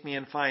seek me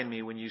and find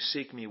me when you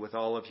seek me with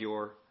all of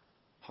your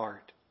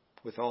heart.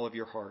 With all of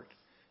your heart.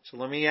 So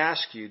let me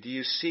ask you, do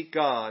you seek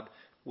God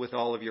with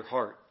all of your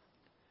heart?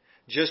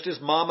 Just as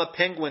Mama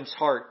Penguin's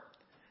heart,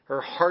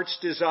 her heart's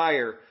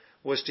desire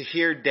was to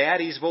hear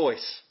Daddy's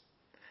voice.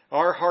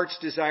 Our heart's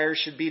desire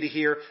should be to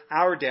hear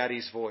our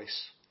Daddy's voice.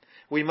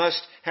 We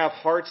must have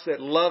hearts that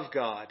love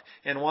God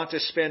and want to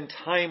spend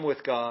time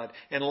with God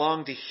and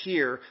long to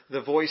hear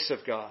the voice of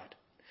God.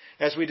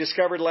 As we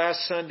discovered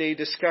last Sunday,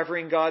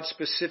 discovering God's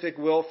specific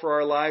will for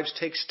our lives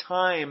takes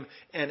time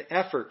and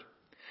effort.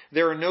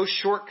 There are no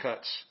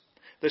shortcuts.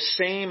 The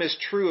same is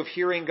true of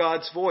hearing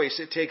God's voice.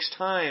 It takes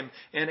time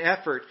and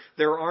effort.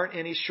 There aren't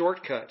any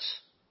shortcuts.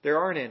 There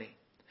aren't any.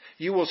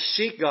 You will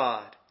seek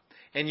God,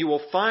 and you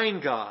will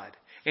find God,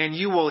 and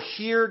you will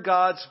hear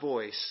God's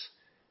voice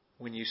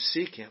when you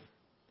seek Him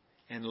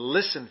and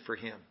listen for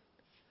Him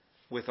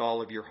with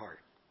all of your heart.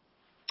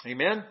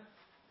 Amen?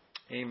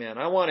 Amen.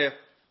 I want to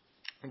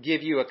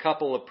give you a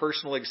couple of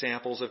personal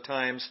examples of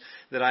times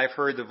that I've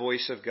heard the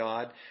voice of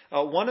God.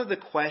 One of the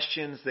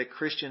questions that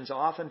Christians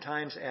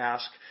oftentimes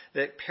ask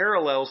that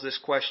parallels this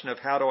question of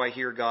how do I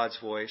hear God's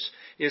voice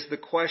is the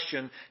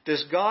question,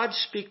 does God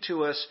speak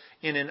to us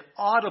in an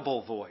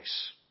audible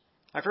voice?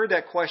 I've heard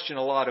that question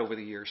a lot over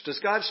the years. Does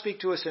God speak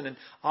to us in an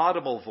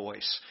audible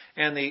voice?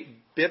 And the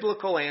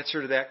biblical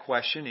answer to that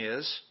question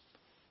is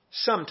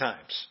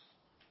sometimes.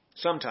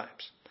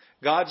 Sometimes.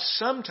 God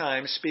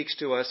sometimes speaks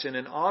to us in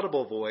an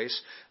audible voice,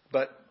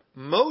 but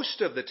most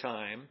of the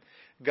time,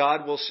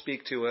 God will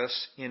speak to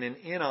us in an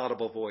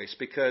inaudible voice,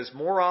 because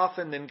more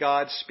often than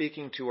God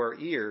speaking to our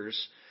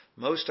ears,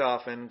 most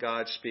often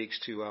God speaks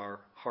to our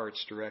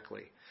hearts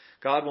directly.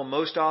 God will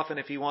most often,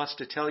 if He wants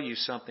to tell you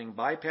something,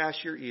 bypass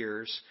your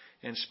ears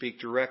and speak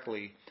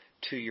directly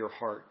to your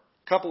heart.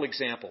 A couple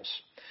examples.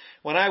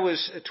 When I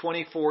was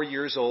 24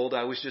 years old,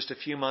 I was just a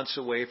few months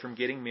away from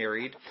getting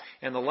married.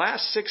 And the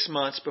last 6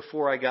 months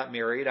before I got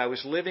married, I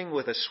was living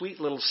with a sweet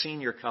little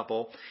senior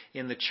couple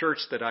in the church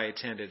that I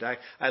attended.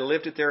 I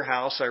lived at their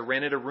house. I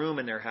rented a room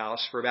in their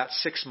house for about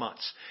 6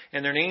 months.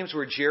 And their names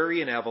were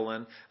Jerry and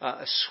Evelyn,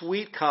 a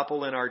sweet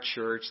couple in our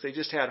church. They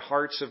just had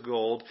hearts of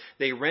gold.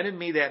 They rented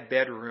me that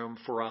bedroom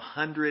for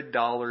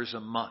 $100 a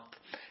month.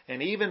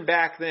 And even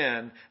back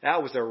then,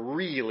 that was a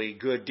really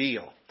good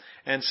deal.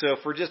 And so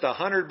for just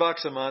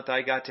 $100 a month,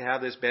 I got to have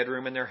this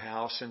bedroom in their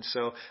house. And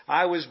so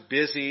I was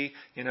busy,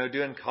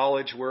 doing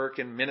college work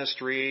and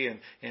ministry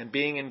and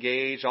being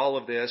engaged, all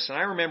of this. And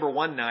I remember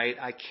one night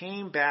I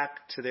came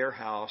back to their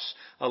house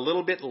a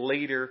little bit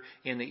later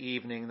in the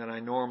evening than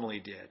I normally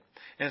did.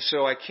 And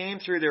so I came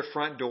through their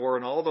front door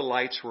and all the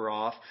lights were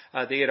off.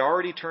 They had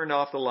already turned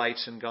off the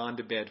lights and gone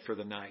to bed for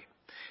the night.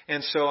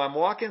 And so I'm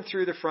walking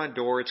through the front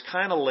door. It's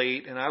kind of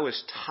late and I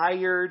was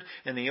tired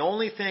and the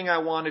only thing I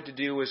wanted to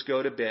do was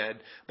go to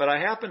bed. But I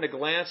happened to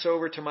glance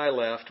over to my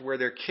left where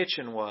their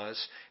kitchen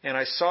was, and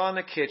I saw in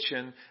the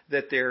kitchen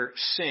that their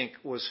sink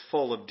was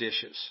full of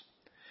dishes.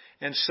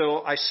 And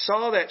so I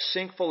saw that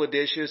sink full of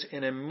dishes,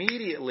 and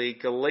immediately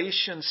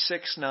Galatians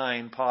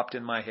 6:9 popped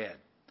in my head.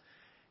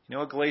 You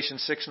know what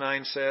Galatians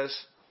 6:9 says?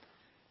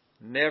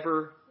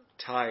 Never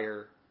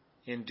tire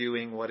in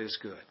doing what is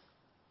good.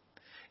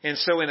 And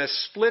so in a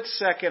split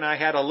second, I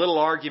had a little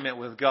argument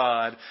with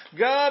God.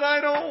 God, I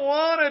don't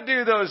want to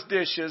do those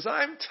dishes.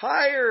 I'm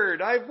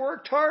tired. I've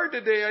worked hard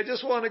today. I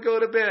just want to go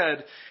to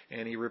bed.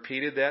 And He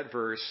repeated that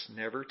verse,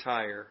 never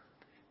tire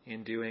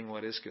in doing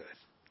what is good.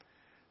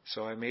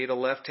 So I made a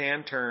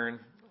left-hand turn.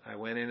 I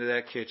went into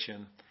that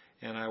kitchen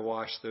and I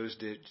washed those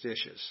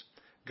dishes.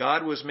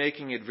 God was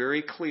making it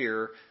very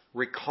clear,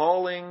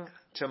 recalling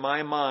to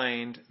my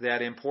mind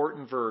that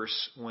important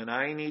verse when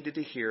I needed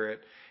to hear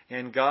it.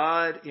 And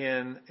God,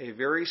 in a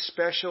very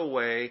special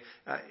way,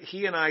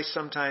 He and I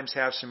sometimes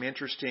have some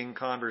interesting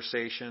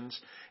conversations.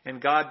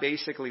 And God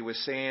basically was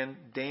saying,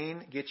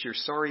 Dane, get your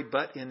sorry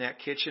butt in that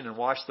kitchen and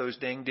wash those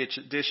dang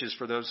dishes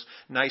for those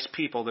nice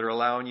people that are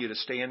allowing you to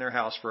stay in their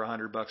house for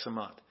 $100 a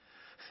month.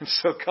 And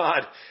so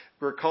God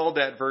recalled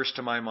that verse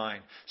to my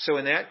mind. So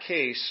in that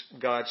case,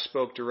 God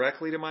spoke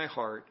directly to my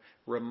heart,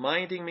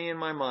 reminding me in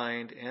my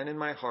mind and in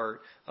my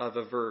heart of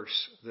a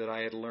verse that I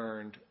had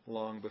learned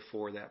long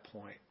before that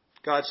point.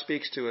 God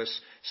speaks to us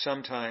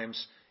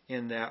sometimes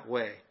in that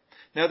way.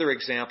 Another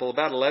example,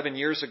 about 11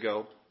 years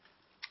ago,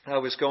 I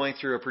was going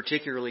through a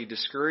particularly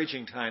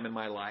discouraging time in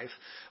my life.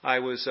 I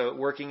was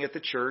working at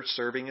the church,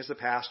 serving as the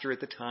pastor at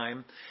the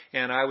time,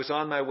 and I was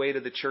on my way to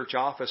the church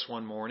office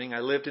one morning. I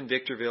lived in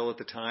Victorville at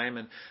the time,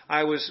 and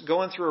I was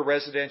going through a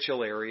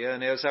residential area,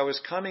 and as I was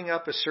coming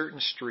up a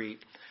certain street,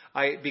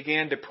 I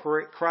began to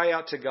cry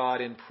out to God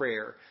in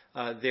prayer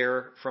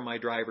there from my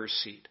driver's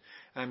seat.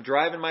 I'm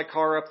driving my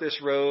car up this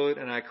road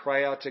and I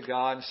cry out to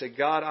God and say,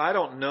 God, I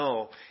don't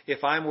know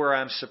if I'm where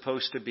I'm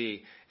supposed to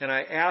be. And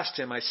I asked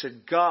Him, I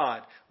said,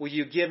 God, will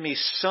you give me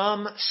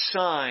some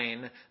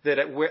sign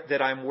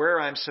that I'm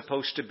where I'm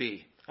supposed to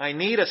be? I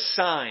need a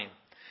sign.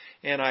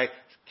 And I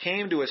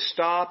came to a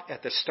stop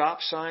at the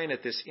stop sign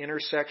at this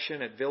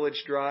intersection at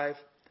Village Drive.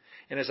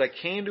 And as I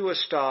came to a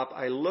stop,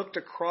 I looked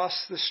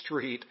across the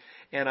street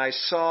and I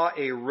saw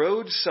a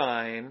road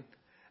sign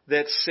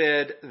that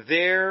said,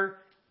 there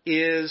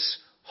is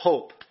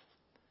hope.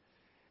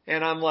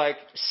 And I'm like,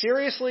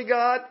 seriously,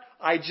 God?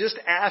 I just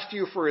asked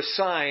you for a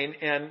sign,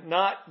 and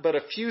not but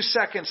a few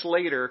seconds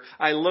later,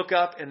 I look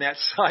up and that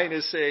sign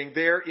is saying,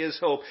 there is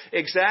hope.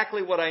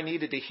 Exactly what I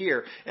needed to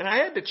hear. And I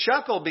had to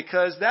chuckle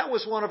because that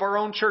was one of our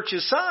own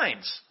church's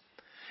signs.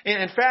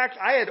 And in fact,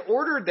 I had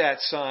ordered that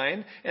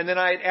sign, and then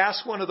I had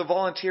asked one of the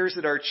volunteers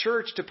at our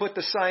church to put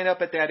the sign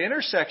up at that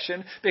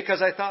intersection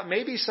because I thought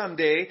maybe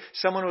someday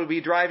someone would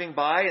be driving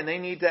by and they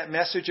need that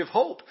message of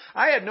hope.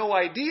 I had no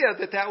idea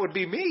that would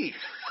be me.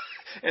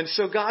 And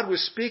so God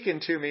was speaking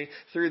to me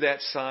through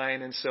that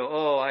sign. And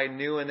so, I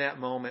knew in that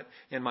moment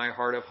in my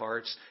heart of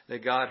hearts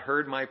that God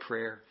heard my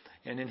prayer.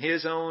 And in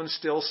His own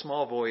still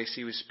small voice,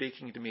 He was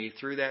speaking to me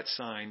through that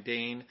sign,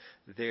 Dane,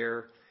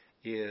 there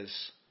is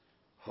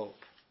hope.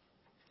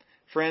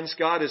 Friends,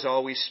 God is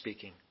always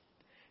speaking,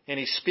 and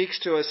He speaks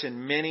to us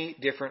in many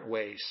different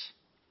ways.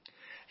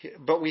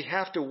 But we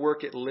have to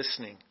work at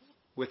listening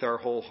with our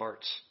whole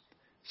hearts.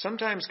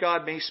 Sometimes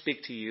God may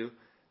speak to you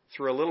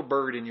through a little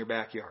bird in your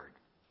backyard.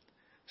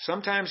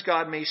 Sometimes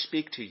God may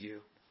speak to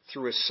you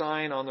through a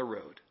sign on the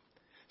road.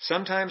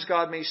 Sometimes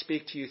God may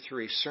speak to you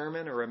through a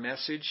sermon or a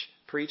message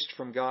preached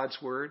from God's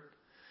Word.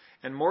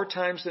 And more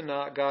times than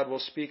not, God will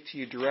speak to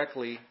you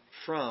directly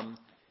from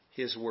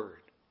His Word.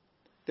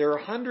 There are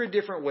 100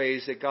 different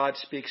ways that God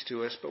speaks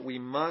to us, but we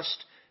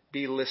must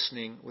be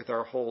listening with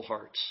our whole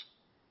hearts.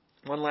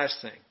 One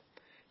last thing,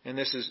 and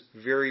this is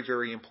very,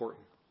 very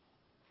important.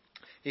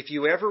 If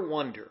you ever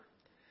wonder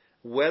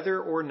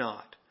whether or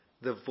not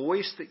the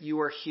voice that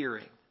you are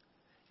hearing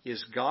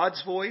is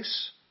God's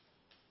voice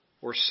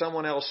or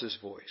someone else's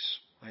voice,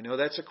 I know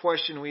that's a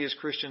question we as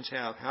Christians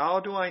have.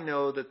 How do I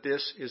know that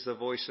this is the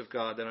voice of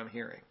God that I'm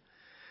hearing?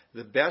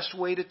 The best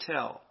way to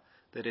tell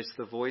that it's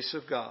the voice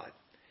of God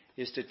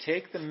is to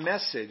take the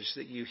message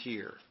that you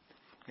hear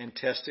and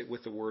test it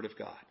with the Word of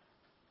God.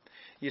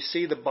 You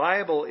see, the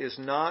Bible is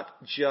not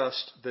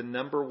just the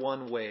number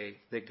one way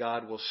that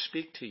God will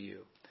speak to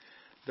you.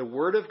 The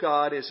Word of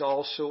God is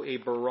also a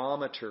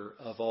barometer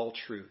of all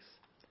truth.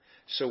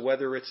 So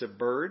whether it's a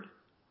bird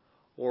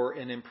or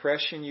an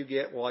impression you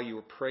get while you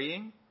are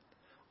praying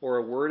or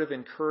a word of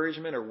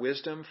encouragement or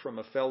wisdom from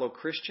a fellow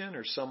Christian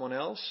or someone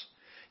else,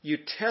 you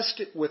test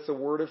it with the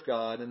Word of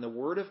God, and the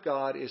Word of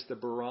God is the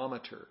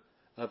barometer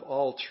of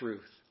all truth.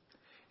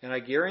 And I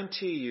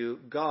guarantee you,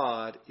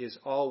 God is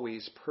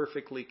always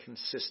perfectly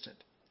consistent.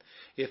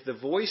 If the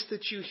voice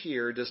that you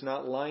hear does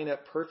not line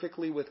up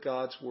perfectly with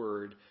God's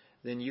Word,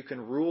 then you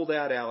can rule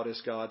that out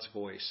as God's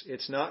voice.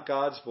 It's not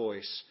God's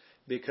voice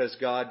because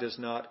God does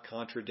not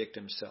contradict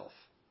Himself.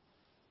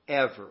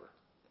 Ever.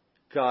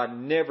 God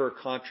never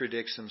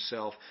contradicts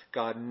himself.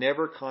 God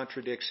never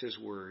contradicts his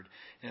word.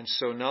 And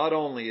so not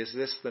only is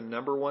this the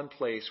number one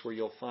place where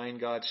you'll find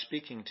God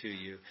speaking to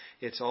you,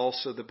 it's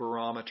also the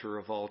barometer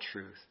of all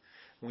truth.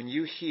 When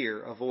you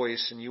hear a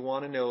voice and you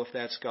want to know if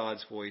that's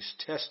God's voice,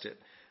 test it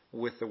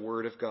with the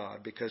word of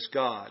God, because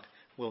God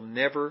will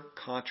never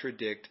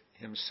contradict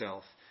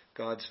himself.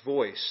 God's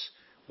voice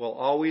will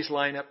always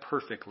line up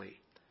perfectly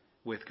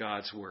with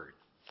God's word.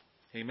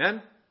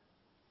 Amen?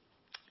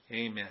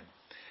 Amen.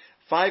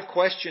 5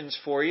 questions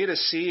for you to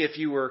see if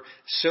you were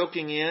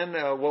soaking in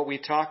what we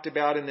talked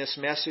about in this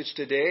message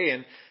today.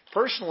 And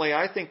personally,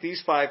 I think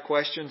these 5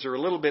 questions are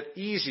a little bit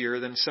easier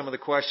than some of the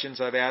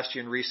questions I've asked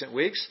you in recent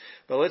weeks.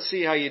 But let's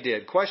see how you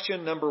did.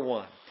 Question number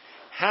 1.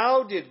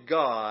 How did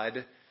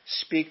God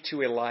speak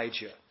to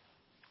Elijah?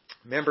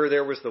 Remember,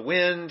 there was the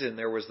wind, and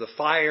there was the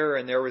fire,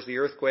 and there was the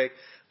earthquake.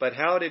 But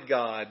how did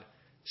God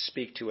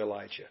speak to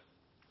Elijah?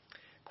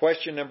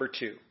 Question number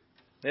 2.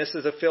 This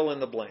is a fill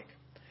in the blank.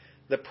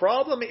 The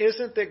problem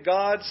isn't that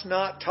God's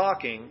not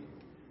talking.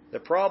 The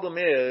problem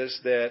is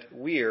that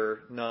we're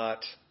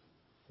not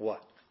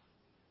what?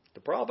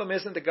 The problem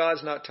isn't that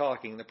God's not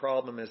talking. The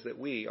problem is that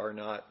we are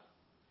not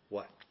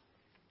what?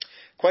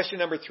 Question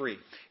number 3.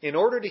 In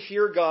order to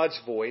hear God's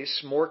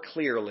voice more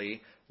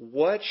clearly,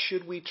 what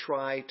should we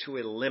try to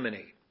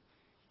eliminate?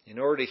 In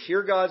order to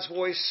hear God's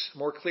voice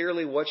more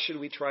clearly, what should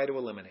we try to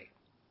eliminate?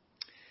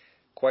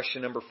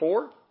 Question number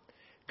 4.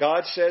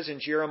 God says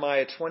in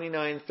Jeremiah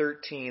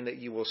 29:13 that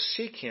you will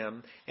seek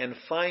him and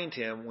find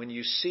him when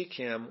you seek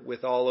him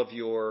with all of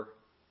your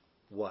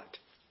what?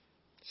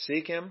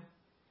 Seek him,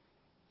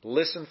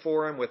 listen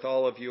for him with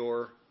all of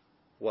your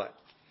what?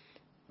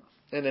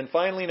 And then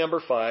finally,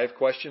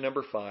 question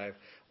number 5,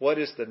 what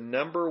is the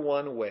number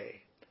one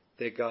way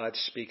that God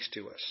speaks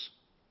to us?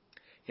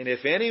 And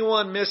if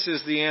anyone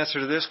misses the answer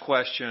to this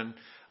question,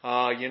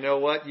 you know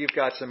what? You've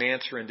got some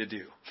answering to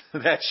do.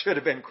 That should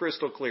have been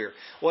crystal clear.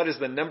 What is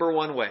the number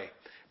one way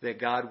that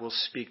God will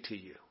speak to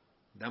you?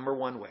 Number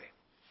one way.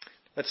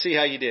 Let's see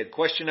how you did.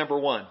 Question number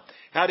 1.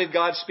 How did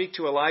God speak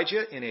to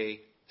Elijah? In a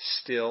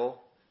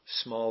still,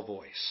 small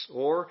voice.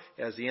 Or,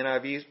 as the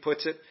NIV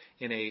puts it,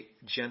 in a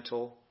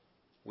gentle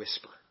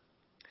whisper.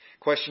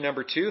 Question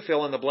number 2,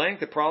 fill in the blank.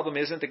 The problem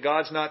isn't that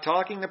God's not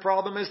talking. The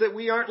problem is that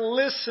we aren't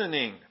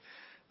listening.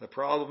 The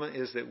problem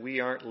is that we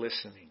aren't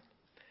listening.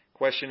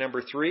 Question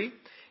number 3,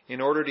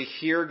 in order to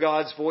hear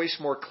God's voice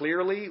more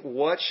clearly,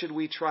 what should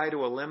we try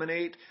to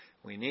eliminate?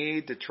 We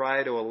need to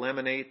try to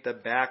eliminate the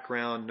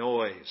background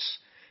noise.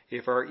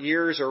 If our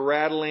ears are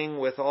rattling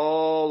with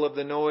all of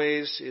the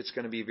noise, it's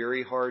going to be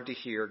very hard to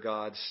hear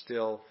God's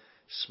still,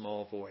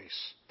 small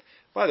voice.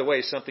 By the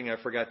way, something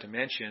I forgot to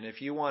mention,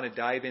 if you want to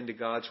dive into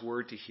God's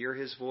Word to hear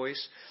His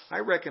voice, I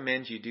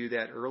recommend you do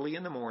that early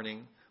in the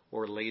morning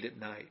or late at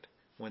night,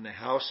 when the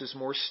house is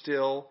more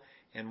still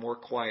and more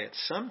quiet.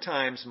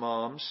 Sometimes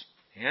moms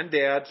and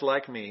dads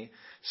like me,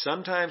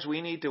 sometimes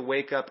we need to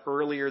wake up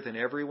earlier than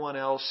everyone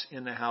else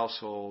in the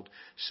household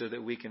so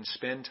that we can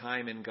spend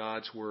time in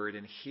God's Word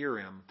and hear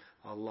Him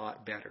a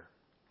lot better.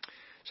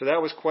 So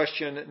that was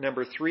question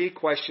number 3.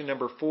 Question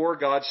number 4,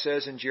 God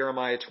says in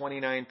Jeremiah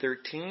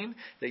 29:13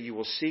 that you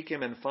will seek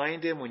Him and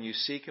find Him when you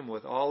seek Him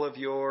with all of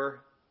your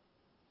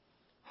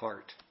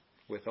heart.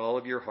 With all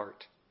of your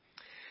heart.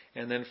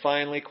 And then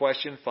finally,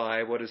 question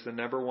 5, what is the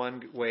number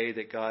one way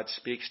that God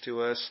speaks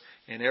to us?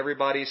 And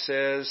everybody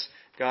says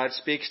God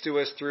speaks to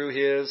us through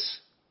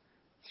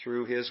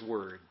His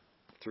Word,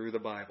 through the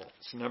Bible.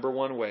 It's the number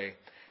one way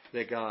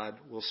that God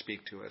will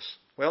speak to us.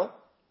 Well,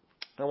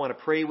 I want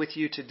to pray with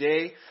you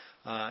today.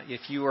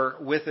 If you are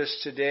with us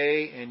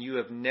today and you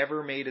have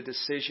never made a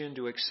decision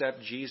to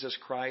accept Jesus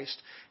Christ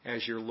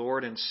as your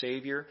Lord and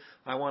Savior,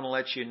 I want to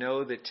let you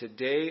know that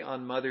today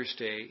on Mother's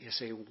Day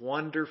is a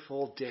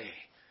wonderful day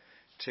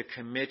to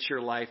commit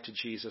your life to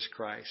Jesus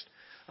Christ.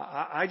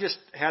 I just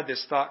had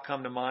this thought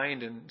come to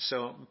mind, and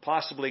so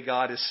possibly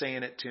God is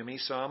saying it to me,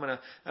 so I'm going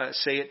to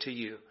say it to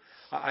you.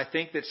 I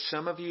think that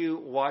some of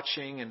you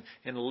watching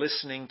and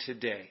listening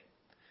today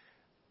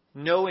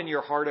know in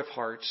your heart of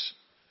hearts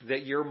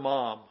that your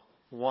mom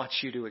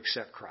wants you to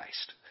accept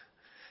Christ.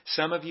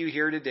 Some of you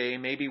here today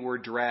maybe were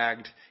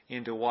dragged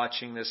into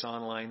watching this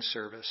online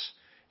service,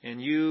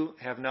 and you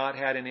have not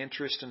had an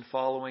interest in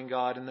following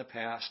God in the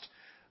past.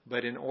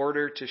 But in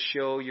order to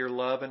show your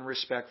love and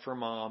respect for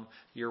Mom,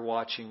 you're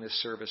watching this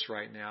service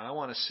right now. I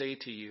want to say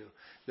to you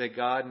that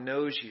God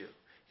knows you.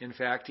 In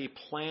fact, He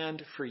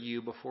planned for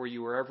you before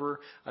you were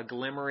ever a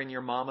glimmer in your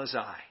mama's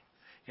eye.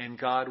 And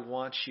God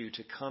wants you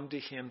to come to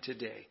Him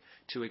today,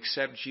 to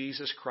accept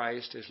Jesus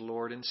Christ as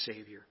Lord and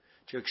Savior,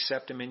 to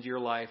accept Him into your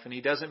life. And He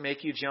doesn't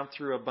make you jump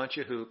through a bunch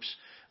of hoops.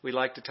 We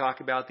like to talk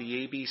about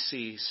the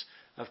ABCs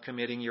of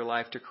committing your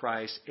life to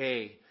Christ.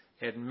 A,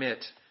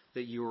 admit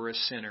that you are a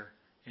sinner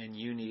and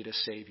you need a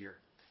Savior.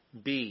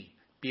 B,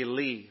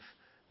 believe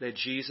that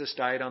Jesus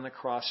died on the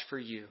cross for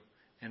you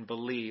and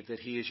believe that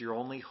He is your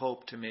only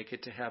hope to make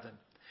it to heaven.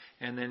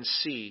 And then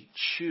C,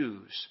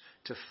 choose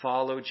to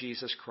follow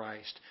Jesus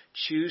Christ.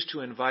 Choose to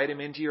invite Him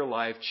into your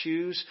life.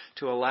 Choose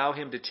to allow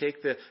Him to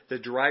take the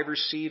driver's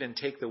seat and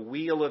take the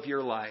wheel of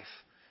your life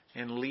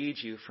and lead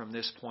you from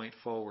this point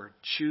forward.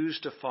 Choose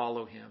to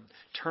follow Him.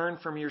 Turn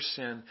from your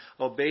sin.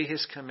 Obey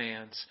His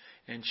commands.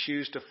 And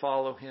choose to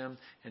follow Him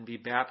and be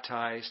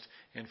baptized.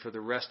 And for the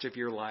rest of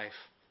your life,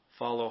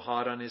 follow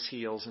hot on His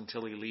heels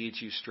until He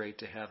leads you straight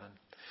to heaven.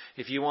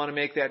 If you want to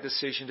make that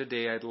decision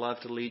today, I'd love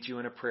to lead you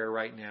in a prayer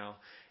right now.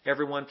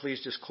 Everyone,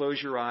 please just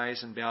close your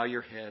eyes and bow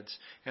your heads.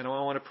 And I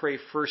want to pray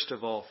first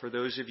of all for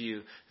those of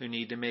you who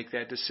need to make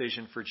that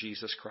decision for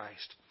Jesus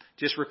Christ.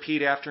 Just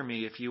repeat after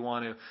me if you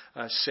want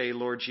to say,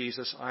 Lord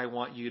Jesus, I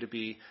want you to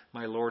be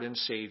my Lord and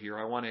Savior.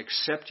 I want to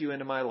accept you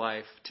into my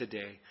life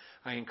today.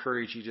 I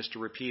encourage you just to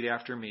repeat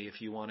after me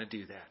if you want to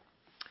do that.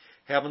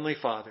 Heavenly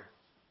Father,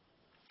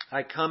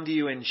 I come to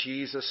you in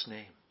Jesus'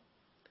 name,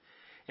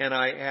 and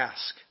I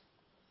ask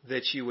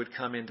that you would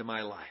come into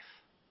my life.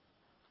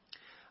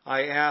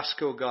 I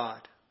ask, O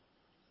God,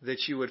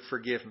 that you would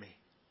forgive me.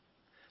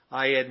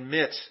 I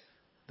admit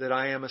that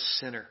I am a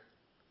sinner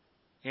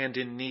and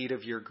in need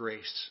of your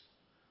grace.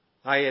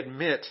 I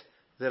admit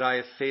that I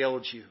have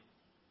failed you.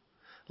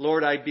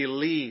 Lord, I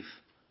believe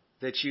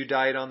that you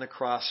died on the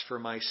cross for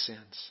my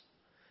sins.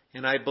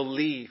 And I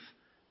believe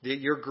that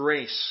your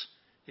grace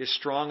is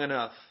strong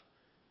enough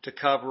to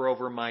cover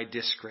over my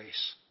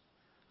disgrace.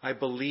 I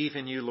believe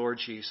in you, Lord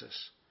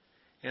Jesus.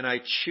 And I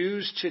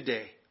choose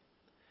today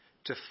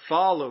to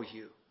follow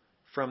you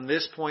from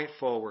this point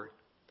forward,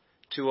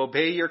 to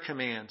obey your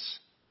commands,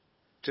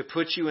 to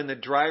put you in the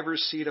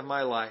driver's seat of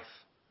my life,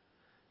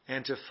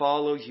 and to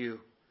follow you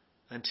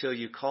until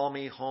you call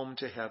me home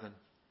to heaven.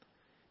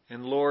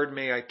 And Lord,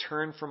 may I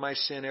turn from my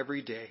sin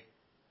every day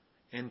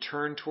and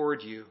turn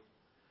toward you.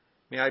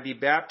 May I be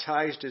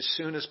baptized as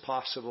soon as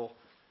possible,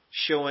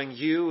 showing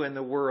you and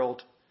the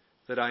world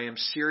that I am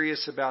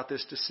serious about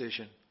this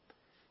decision.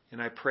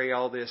 And I pray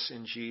all this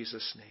in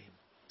Jesus' name.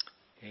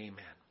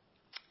 Amen.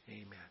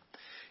 Amen.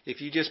 If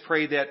you just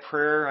prayed that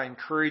prayer, I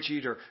encourage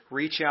you to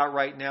reach out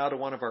right now to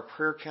one of our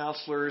prayer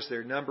counselors.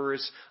 Their number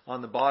is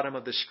on the bottom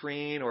of the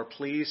screen. Or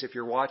please, if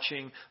you're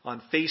watching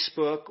on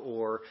Facebook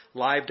or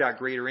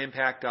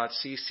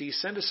live.greaterimpact.cc,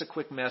 send us a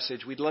quick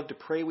message. We'd love to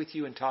pray with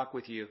you and talk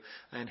with you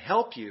and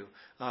help you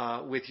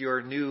with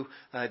your new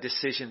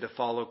decision to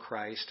follow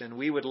Christ. And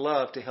we would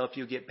love to help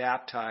you get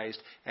baptized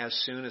as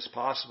soon as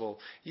possible.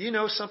 You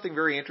know something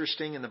very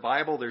interesting in the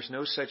Bible? There's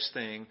no such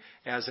thing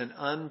as an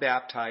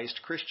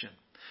unbaptized Christian.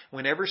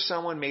 Whenever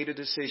someone made a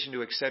decision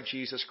to accept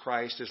Jesus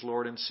Christ as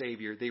Lord and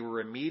Savior, they were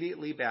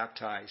immediately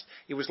baptized.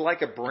 It was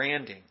like a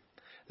branding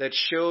that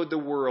showed the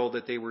world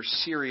that they were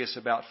serious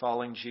about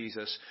following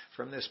Jesus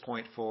from this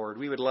point forward.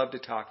 We would love to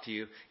talk to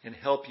you and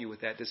help you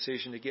with that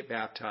decision to get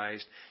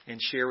baptized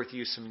and share with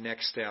you some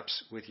next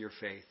steps with your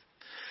faith.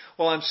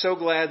 Well, I'm so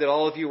glad that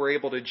all of you were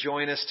able to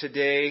join us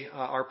today.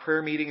 Our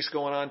prayer meeting's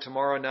going on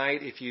tomorrow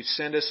night. If you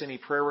send us any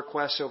prayer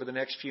requests over the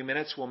next few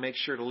minutes, we'll make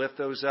sure to lift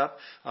those up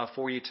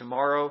for you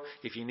tomorrow.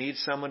 If you need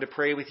someone to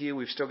pray with you,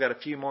 we've still got a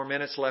few more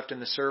minutes left in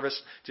the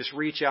service. Just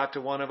reach out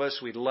to one of us.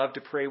 We'd love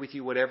to pray with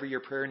you, whatever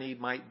your prayer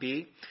need might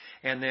be.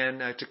 And then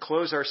to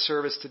close our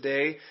service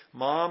today,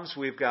 moms,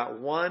 we've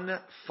got one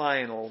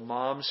final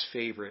mom's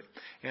favorite.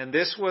 And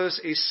this was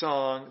a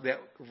song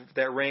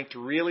that ranked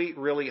really,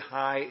 really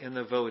high in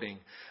the voting.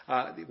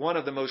 One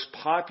of the most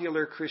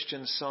popular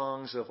Christian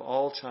songs of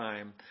all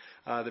time.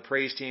 The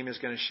praise team is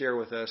going to share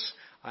with us,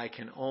 I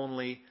Can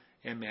Only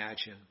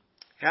Imagine.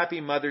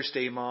 Happy Mother's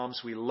Day,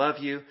 moms. We love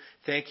you.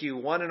 Thank you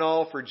one and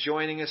all for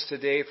joining us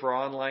today for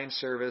our online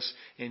service.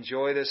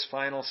 Enjoy this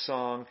final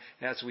song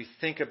as we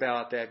think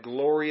about that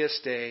glorious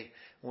day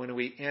when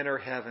we enter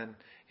heaven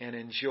and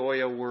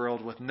enjoy a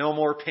world with no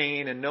more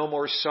pain and no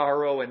more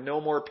sorrow and no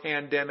more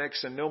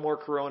pandemics and no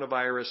more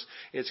coronavirus.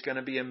 It's going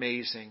to be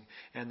amazing.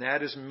 And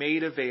that is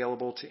made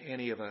available to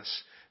any of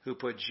us who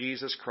put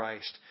Jesus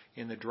Christ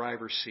in the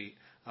driver's seat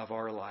of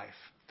our life.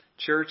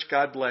 Church,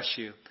 God bless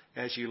you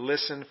as you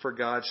listen for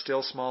God's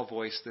still small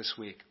voice this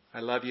week. I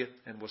love you,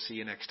 and we'll see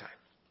you next time.